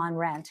income on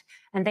rent,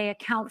 and they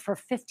account for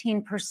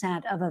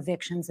 15% of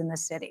evictions in the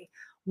city.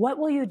 What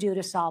will you do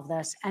to solve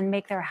this and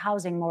make their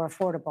housing more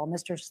affordable?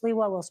 Mr.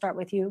 Sliwa, we'll start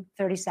with you.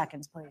 30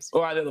 seconds, please.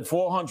 Well, out of the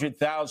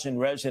 400,000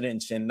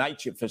 residents in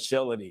NYCHA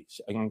facilities,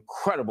 an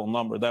incredible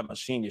number of them are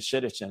senior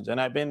citizens. And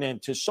I've been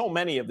into so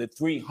many of the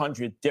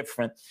 300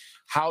 different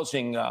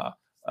housing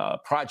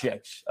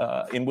projects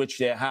in which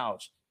they're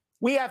housed.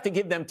 We have to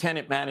give them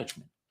tenant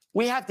management.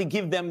 We have to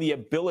give them the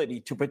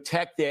ability to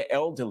protect their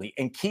elderly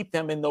and keep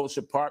them in those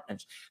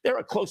apartments. There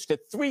are close to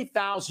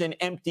 3,000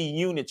 empty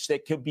units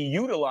that could be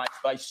utilized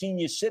by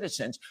senior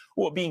citizens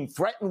who are being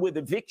threatened with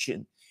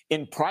eviction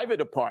in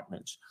private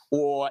apartments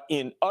or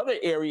in other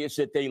areas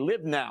that they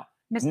live now.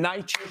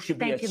 NYCHA should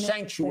be a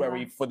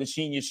sanctuary for the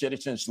senior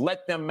citizens.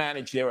 Let them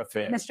manage their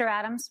affairs. Mr.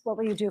 Adams, what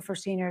will you do for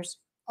seniors?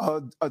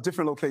 A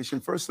different location.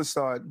 First, let's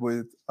start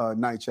with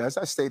NYCHA. As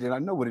I stated, I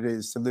know what it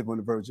is to live on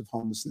the verge of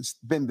homelessness.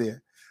 Been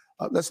there.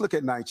 Let's look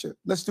at NYCHA.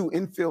 Let's do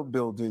infill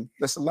building.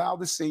 Let's allow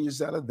the seniors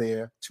that are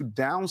there to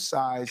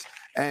downsize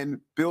and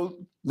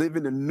live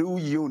in the new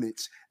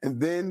units,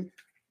 and then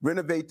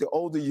renovate the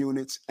older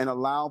units and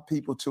allow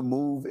people to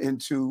move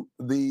into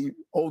the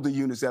older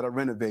units that are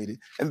renovated.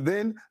 And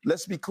then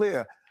let's be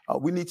clear.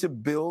 We need to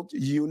build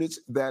units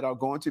that are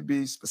going to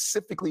be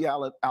specifically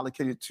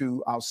allocated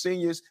to our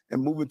seniors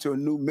and move into a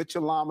new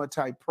Mitchell-Lama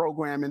type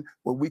programming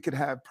where we could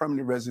have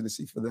permanent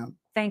residency for them.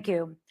 Thank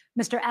you.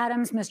 Mr.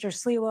 Adams, Mr.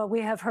 Sliwa,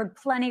 we have heard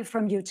plenty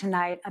from you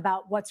tonight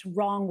about what's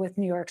wrong with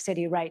New York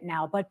City right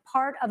now, but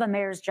part of a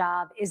mayor's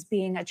job is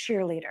being a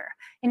cheerleader,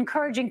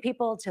 encouraging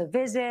people to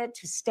visit,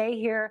 to stay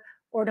here,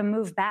 or to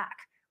move back.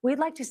 We'd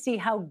like to see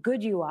how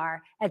good you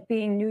are at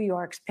being New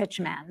York's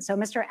pitchman. So,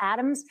 Mr.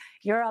 Adams,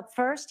 you're up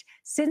first.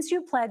 Since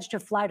you pledged to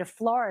fly to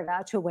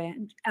Florida to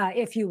win,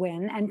 if you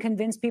win, and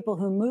convince people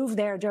who moved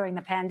there during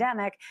the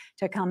pandemic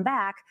to come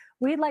back,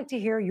 we'd like to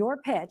hear your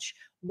pitch.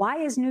 Why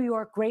is New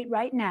York great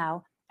right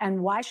now?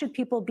 And why should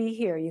people be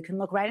here? You can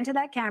look right into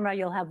that camera.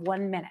 You'll have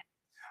 1 minute.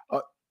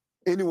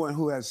 Anyone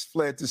who has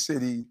fled the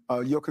city,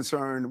 your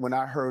concern, when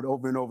I heard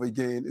over and over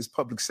again, is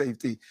public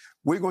safety.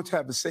 We're going to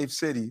have a safe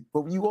city,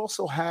 but you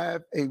also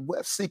have a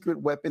secret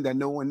weapon that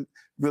no one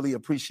really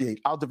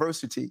appreciates, our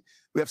diversity.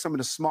 We have some of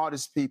the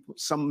smartest people,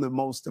 some of the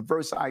most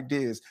diverse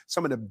ideas,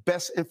 some of the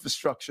best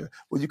infrastructure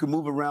where you can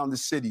move around the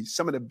city,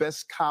 some of the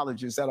best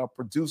colleges that are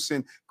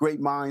producing great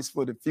minds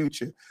for the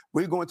future.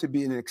 We're going to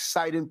be in an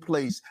exciting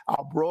place,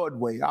 our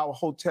Broadway, our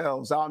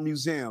hotels, our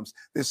museums.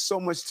 There's so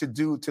much to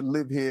do to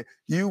live here.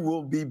 You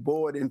will be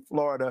bored in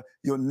Florida.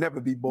 You'll never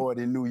be bored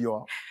in New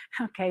York.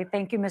 Okay,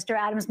 thank you, Mr.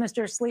 Adams.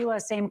 Mr.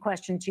 Sliwa, same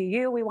question to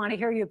you. We want to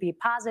hear you be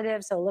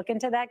positive, so look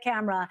into that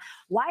camera.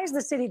 Why is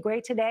the city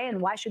great today,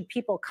 and why should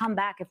people come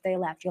back if they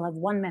left? You'll have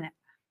 1 minute.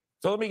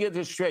 So let me get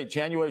this straight.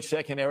 January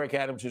 2nd, Eric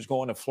Adams is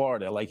going to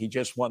Florida like he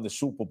just won the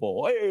Super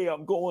Bowl. Hey,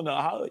 I'm going to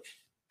Hollywood.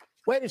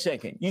 Wait a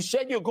second. You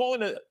said you're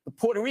going to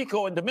Puerto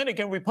Rico and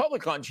Dominican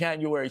Republic on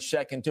January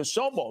 2nd to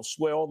Somos,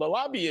 where all the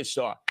lobbyists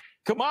are.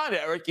 Come on,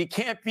 Eric. You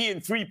can't be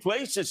in 3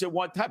 places at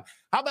one time.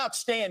 How about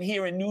staying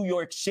here in New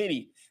York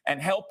City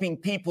and helping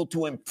people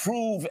to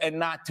improve and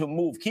not to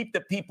move? Keep the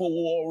people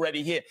who are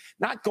already here,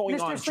 not going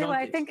on Mr. Sliwa,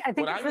 I think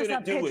what I'm this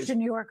going is to a do pitch is to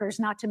New Yorkers,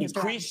 not to Mr.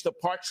 increase the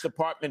Parks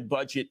Department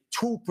budget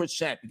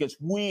 2% because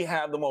we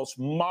have the most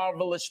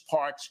marvelous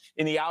parks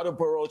in the outer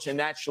boroughs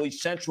and actually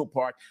Central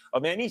Park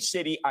of any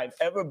city I've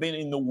ever been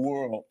in the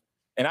world.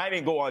 And I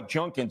didn't go on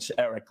junkets,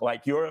 Eric,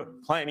 like you're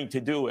planning to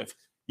do if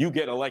you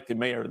get elected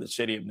mayor of the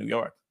city of New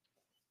York.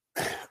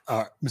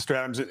 Mr.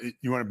 Adams,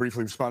 you want to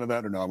briefly respond to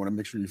that or no? I want to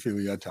make sure you feel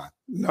you had time.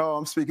 No,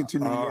 I'm speaking to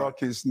New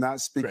Yorkers, not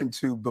speaking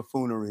to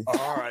buffoonery.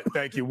 All right,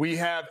 thank you. We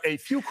have a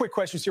few quick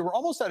questions here. We're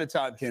almost out of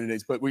time,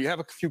 candidates, but we have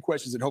a few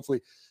questions that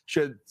hopefully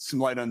shed some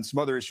light on some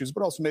other issues,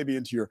 but also maybe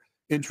into your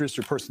interest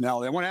or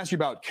personality. I want to ask you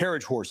about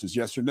carriage horses,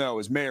 yes or no.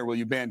 As mayor, will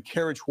you ban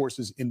carriage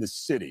horses in the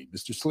city?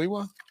 Mr.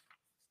 Sliwa?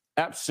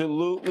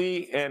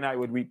 Absolutely, and I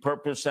would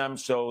repurpose them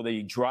so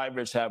the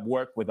drivers have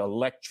work with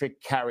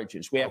electric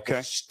carriages. We have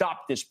to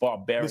stop this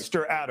barbaric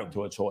Mr. Adams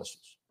towards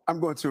horses.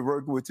 I'm going to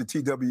work with the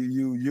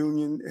TWU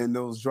union and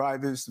those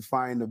drivers to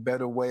find a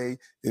better way,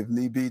 if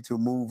need be, to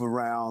move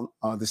around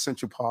the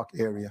Central Park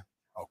area.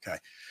 Okay.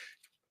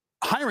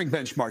 Hiring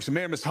benchmarks. The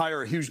mayor must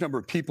hire a huge number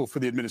of people for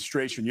the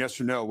administration. Yes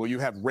or no? Will you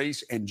have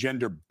race and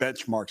gender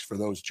benchmarks for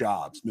those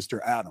jobs? Mr.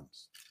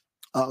 Adams?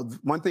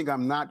 One thing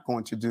I'm not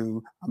going to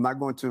do, I'm not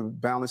going to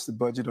balance the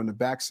budget on the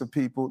backs of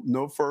people.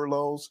 No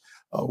furloughs.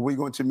 We're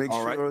going to make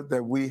sure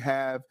that we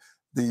have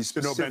the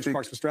specific... So no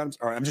benchmarks, Mr. Adams?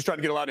 All right, I'm just trying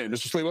to get a lot in.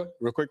 Mr. Sliwa,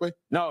 real quickly.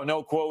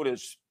 No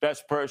quotas.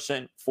 Best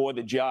person for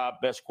the job,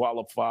 best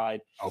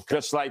qualified. Okay.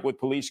 Just like with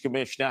police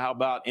commissioner, how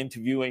about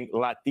interviewing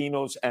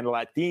Latinos and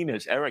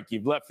Latinas? Eric,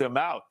 you've left them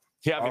out.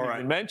 You haven't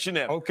even mentioned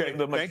them. Okay.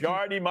 The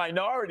majority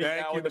minority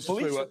now in the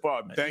police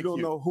department. You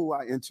don't know who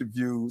I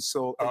interview.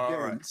 So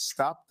again,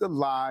 stop the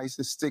lies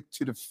and stick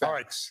to the facts. All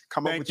right.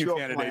 Come up with your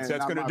candidates. plan,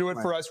 That's going to do it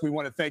for us. We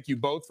want to thank you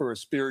both for a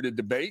spirited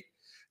debate.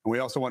 And we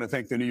also want to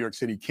thank the New York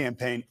City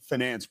Campaign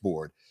Finance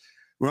Board.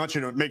 We want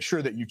you to make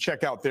sure that you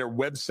check out their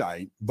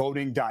website,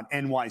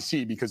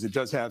 voting.nyc, because it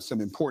does have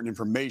some important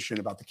information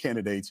about the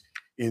candidates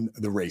in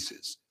the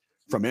races.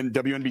 From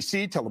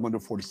WNBC, Telemundo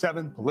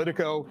 47,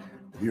 Politico,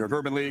 New York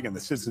Urban League, and the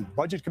Citizens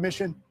Budget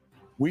Commission,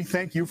 we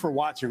thank you for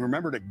watching.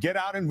 Remember to get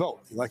out and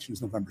vote. The election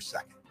is November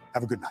 2nd.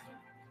 Have a good night.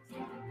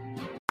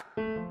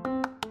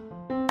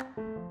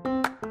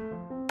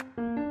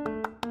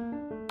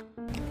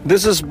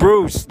 This is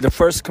Bruce, the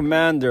first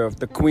commander of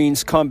the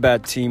Queen's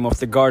Combat Team of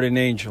the Guardian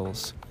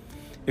Angels.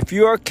 If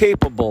you are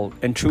capable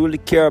and truly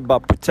care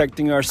about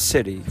protecting our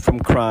city from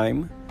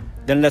crime,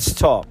 then let's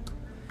talk.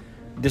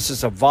 This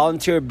is a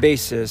volunteer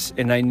basis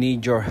and I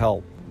need your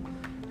help.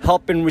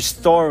 Help in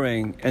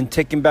restoring and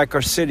taking back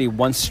our city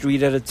one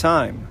street at a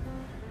time.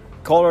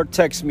 Call or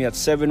text me at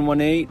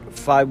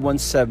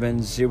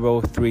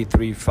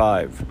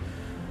 718-517-0335.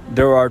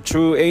 There are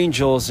true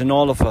angels in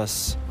all of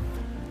us.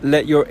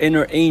 Let your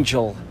inner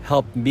angel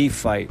help me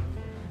fight.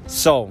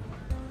 So,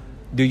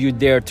 do you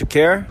dare to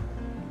care?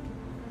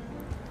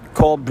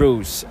 Call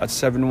Bruce at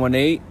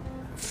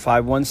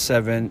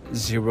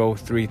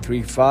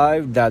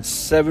 718-517-0335. That's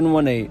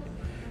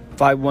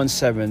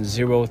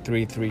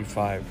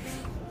 718-517-0335.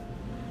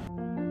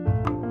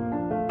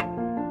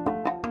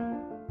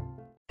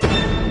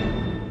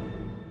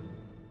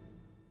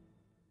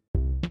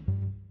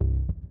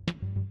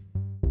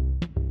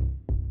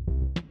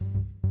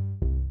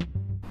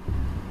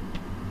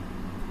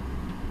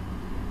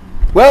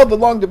 Well, the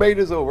long debate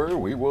is over.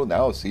 We will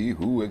now see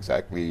who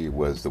exactly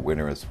was the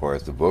winner as far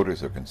as the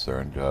voters are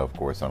concerned, of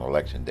course, on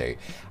Election Day.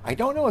 I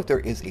don't know if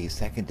there is a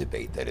second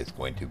debate that is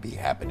going to be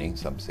happening.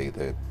 Some say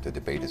that the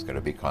debate is going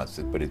to be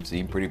constant, but it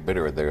seemed pretty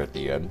bitter there at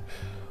the end,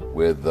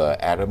 with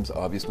Adams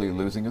obviously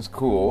losing his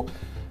cool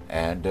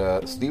and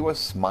Sliwa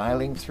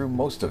smiling through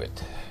most of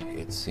it.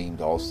 It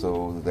seemed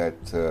also that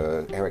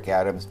Eric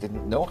Adams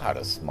didn't know how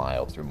to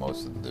smile through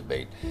most of the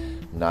debate.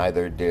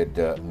 Neither did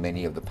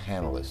many of the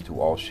panelists,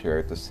 who all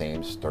shared the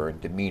same stern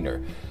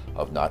demeanor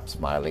of not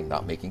smiling,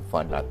 not making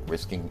fun, not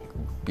risking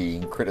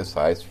being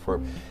criticized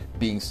for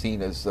being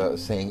seen as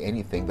saying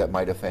anything that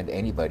might offend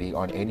anybody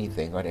on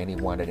anything, on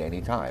anyone at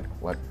any time.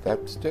 Well,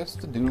 that's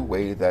just the new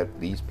way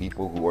that these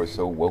people who are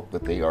so woke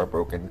that they are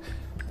broken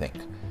think.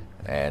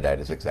 And that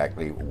is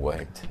exactly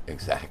what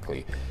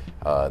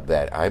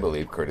that I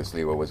believe Curtis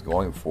Sliwa was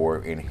going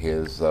for in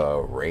his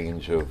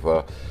range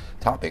of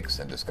topics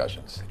and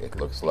discussions. It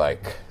looks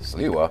like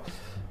Sliwa,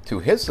 to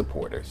his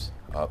supporters,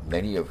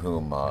 many of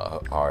whom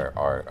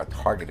are a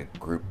targeted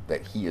group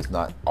that he is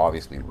not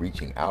obviously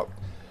reaching out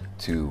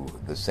to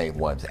the same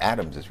ones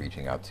Adams is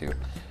reaching out to,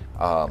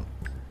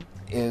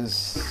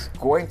 is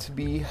going to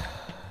be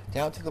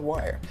down to the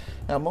wire.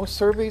 Now, most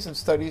surveys and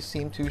studies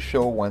seem to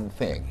show one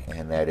thing,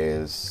 and that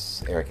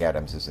is Eric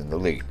Adams is in the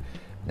lead.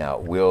 Now,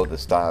 will the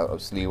style of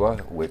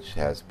Sliwa, which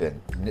has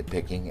been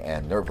nitpicking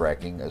and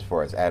nerve-wracking as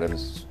far as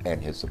Adams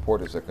and his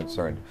supporters are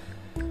concerned,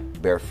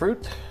 bear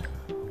fruit?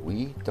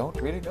 We don't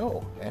really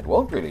know, and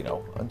won't really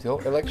know until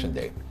Election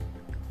Day.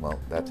 Well,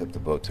 that's if the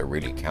votes are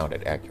really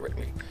counted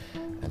accurately.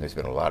 And there's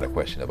been a lot of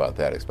question about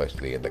that,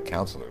 especially in the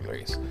councilor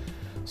race.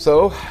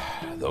 So,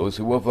 those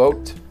who will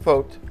vote,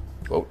 vote.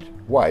 Vote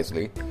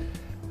wisely.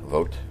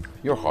 Vote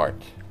your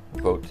heart.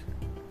 Vote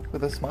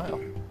with a smile.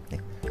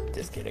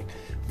 Just kidding.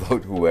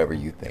 Vote whoever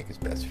you think is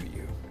best for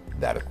you.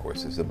 That, of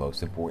course, is the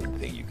most important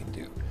thing you can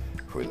do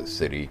for the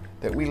city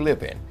that we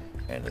live in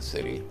and the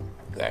city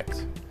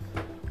that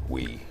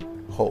we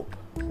hope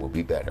will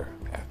be better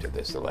after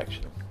this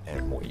election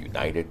and more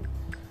united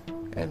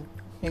and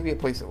maybe a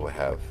place that will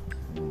have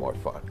more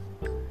fun.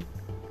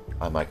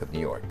 I'm Mike of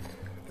New York.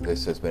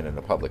 This has been in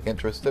the public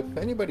interest. If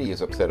anybody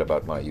is upset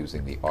about my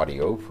using the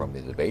audio from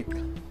the debate,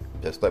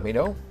 just let me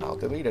know. I'll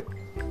delete it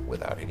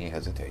without any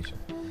hesitation.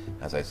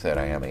 As I said,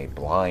 I am a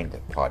blind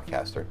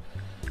podcaster,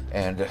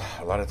 and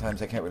a lot of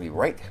times I can't really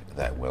write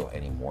that well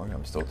anymore.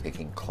 I'm still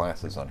taking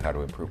classes on how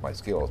to improve my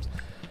skills,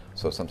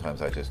 so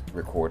sometimes I just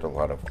record a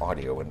lot of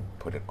audio and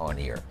put it on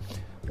air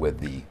with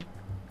the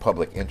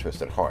public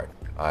interest at heart.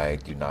 I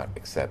do not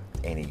accept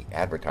any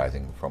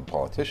advertising from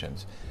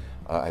politicians.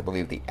 I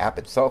believe the app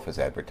itself is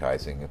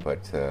advertising,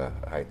 but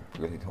I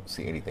really don't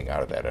see anything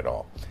out of that at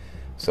all.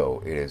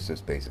 So it is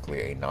just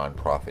basically a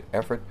non-profit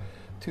effort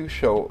to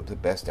show the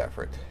best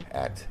effort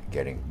at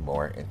getting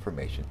more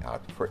information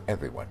out for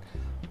everyone,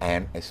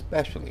 and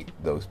especially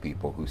those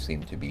people who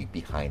seem to be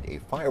behind a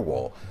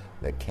firewall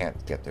that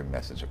can't get their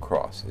message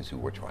across is who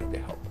we're trying to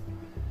help.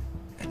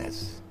 And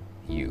that's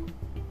you,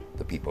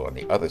 the people on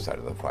the other side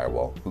of the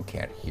firewall who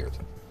can't hear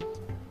them.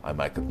 I'm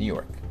Mike of New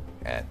York,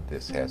 and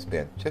this has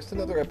been just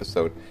another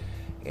episode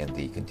in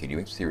the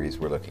continuing series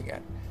we're looking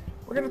at.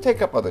 We're going to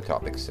take up other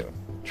topics soon.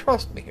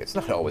 Trust me, it's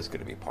not always going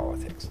to be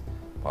politics.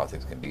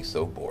 Politics can be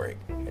so boring,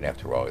 and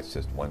after all, it's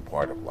just one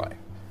part of life.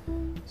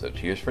 So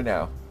cheers for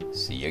now.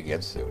 See you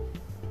again soon.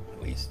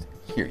 At least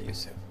hear you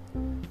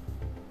soon.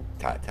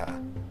 Ta-ta.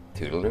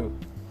 Toodaloo.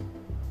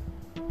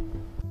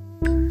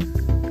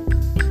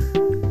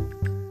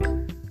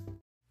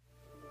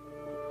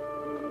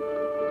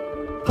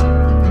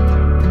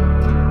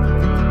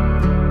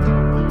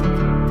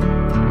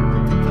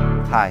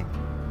 Hi,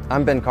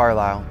 I'm Ben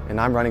Carlisle, and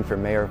I'm running for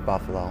mayor of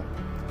Buffalo.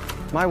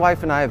 My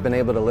wife and I have been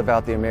able to live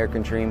out the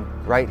American dream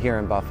right here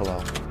in Buffalo.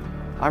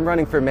 I'm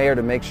running for mayor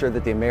to make sure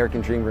that the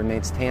American dream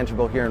remains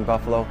tangible here in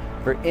Buffalo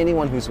for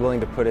anyone who's willing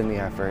to put in the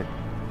effort.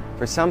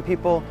 For some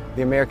people,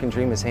 the American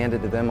dream is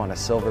handed to them on a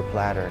silver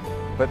platter,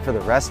 but for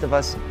the rest of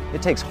us,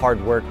 it takes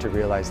hard work to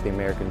realize the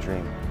American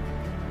dream.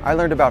 I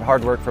learned about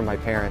hard work from my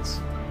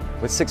parents.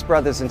 With 6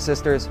 brothers and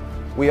sisters,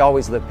 we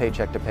always lived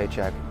paycheck to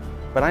paycheck,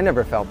 but I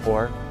never felt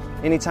poor.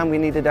 Anytime we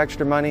needed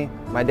extra money,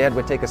 my dad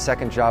would take a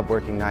second job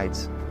working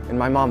nights, and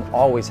my mom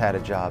always had a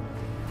job.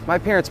 My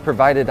parents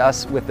provided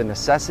us with the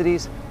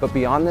necessities, but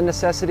beyond the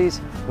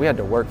necessities, we had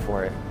to work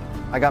for it.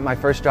 I got my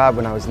first job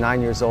when I was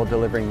 9 years old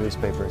delivering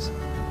newspapers.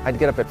 I'd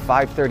get up at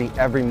 5:30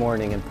 every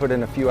morning and put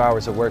in a few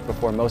hours of work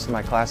before most of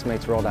my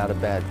classmates rolled out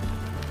of bed.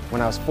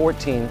 When I was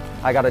 14,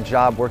 I got a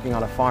job working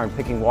on a farm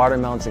picking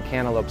watermelons and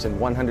cantaloupes in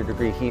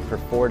 100-degree heat for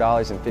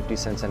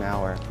 $4.50 an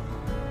hour.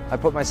 I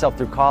put myself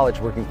through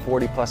college working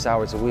 40-plus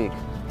hours a week,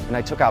 and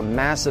I took out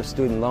massive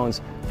student loans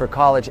for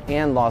college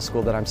and law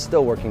school that I'm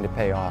still working to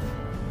pay off.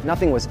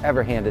 Nothing was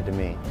ever handed to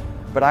me,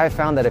 but I have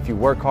found that if you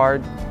work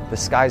hard, the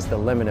sky's the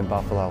limit in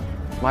Buffalo.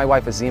 My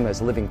wife Azima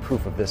is living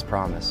proof of this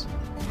promise.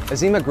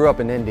 Azima grew up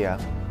in India.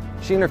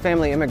 She and her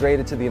family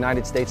immigrated to the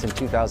United States in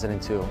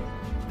 2002.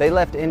 They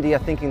left India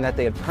thinking that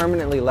they had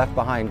permanently left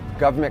behind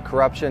government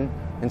corruption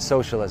and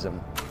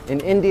socialism. In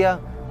India,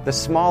 the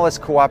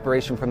smallest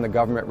cooperation from the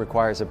government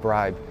requires a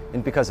bribe,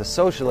 and because of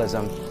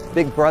socialism,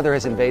 Big Brother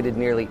has invaded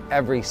nearly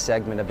every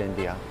segment of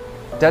India.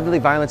 Deadly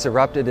violence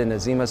erupted in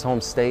Azima's home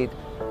state,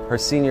 her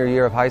senior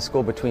year of high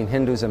school, between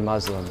Hindus and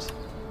Muslims.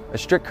 A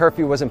strict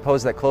curfew was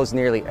imposed that closed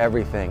nearly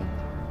everything.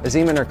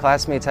 Azima and her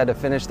classmates had to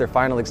finish their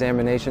final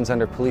examinations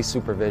under police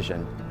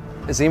supervision.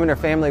 Azima and her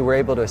family were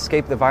able to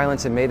escape the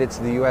violence and made it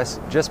to the U.S.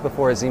 just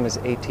before Azima's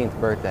 18th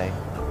birthday.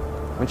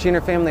 When she and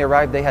her family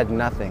arrived, they had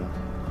nothing.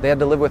 They had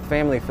to live with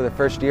family for the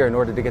first year in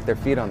order to get their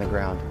feet on the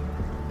ground.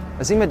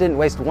 Azima didn't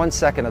waste 1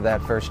 second of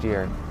that first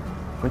year.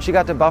 When she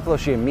got to Buffalo,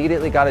 she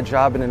immediately got a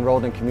job and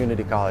enrolled in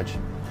community college.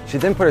 She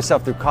then put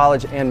herself through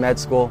college and med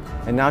school,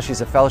 and now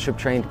she's a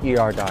fellowship-trained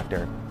ER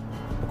doctor.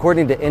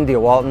 According to India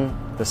Walton,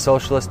 the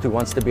socialist who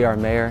wants to be our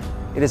mayor,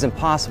 it is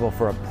impossible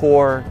for a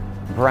poor,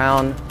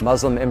 brown,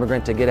 Muslim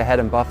immigrant to get ahead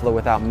in Buffalo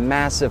without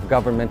massive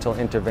governmental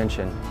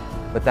intervention.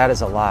 But that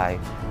is a lie.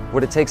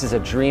 What it takes is a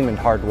dream and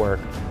hard work.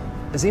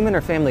 Azima and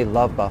her family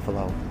love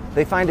Buffalo.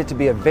 They find it to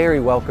be a very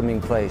welcoming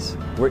place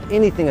where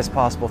anything is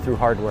possible through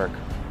hard work.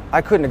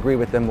 I couldn't agree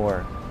with them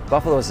more.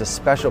 Buffalo is a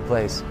special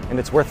place, and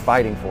it's worth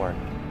fighting for.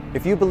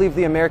 If you believe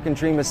the American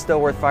dream is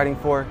still worth fighting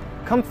for,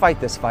 come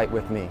fight this fight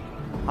with me.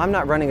 I'm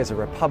not running as a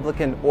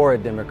Republican or a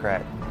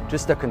Democrat,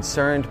 just a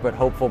concerned but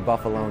hopeful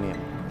Buffalonian.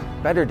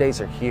 Better days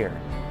are here.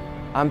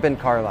 I'm Ben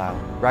Carlisle,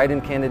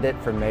 write-in candidate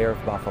for mayor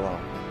of Buffalo.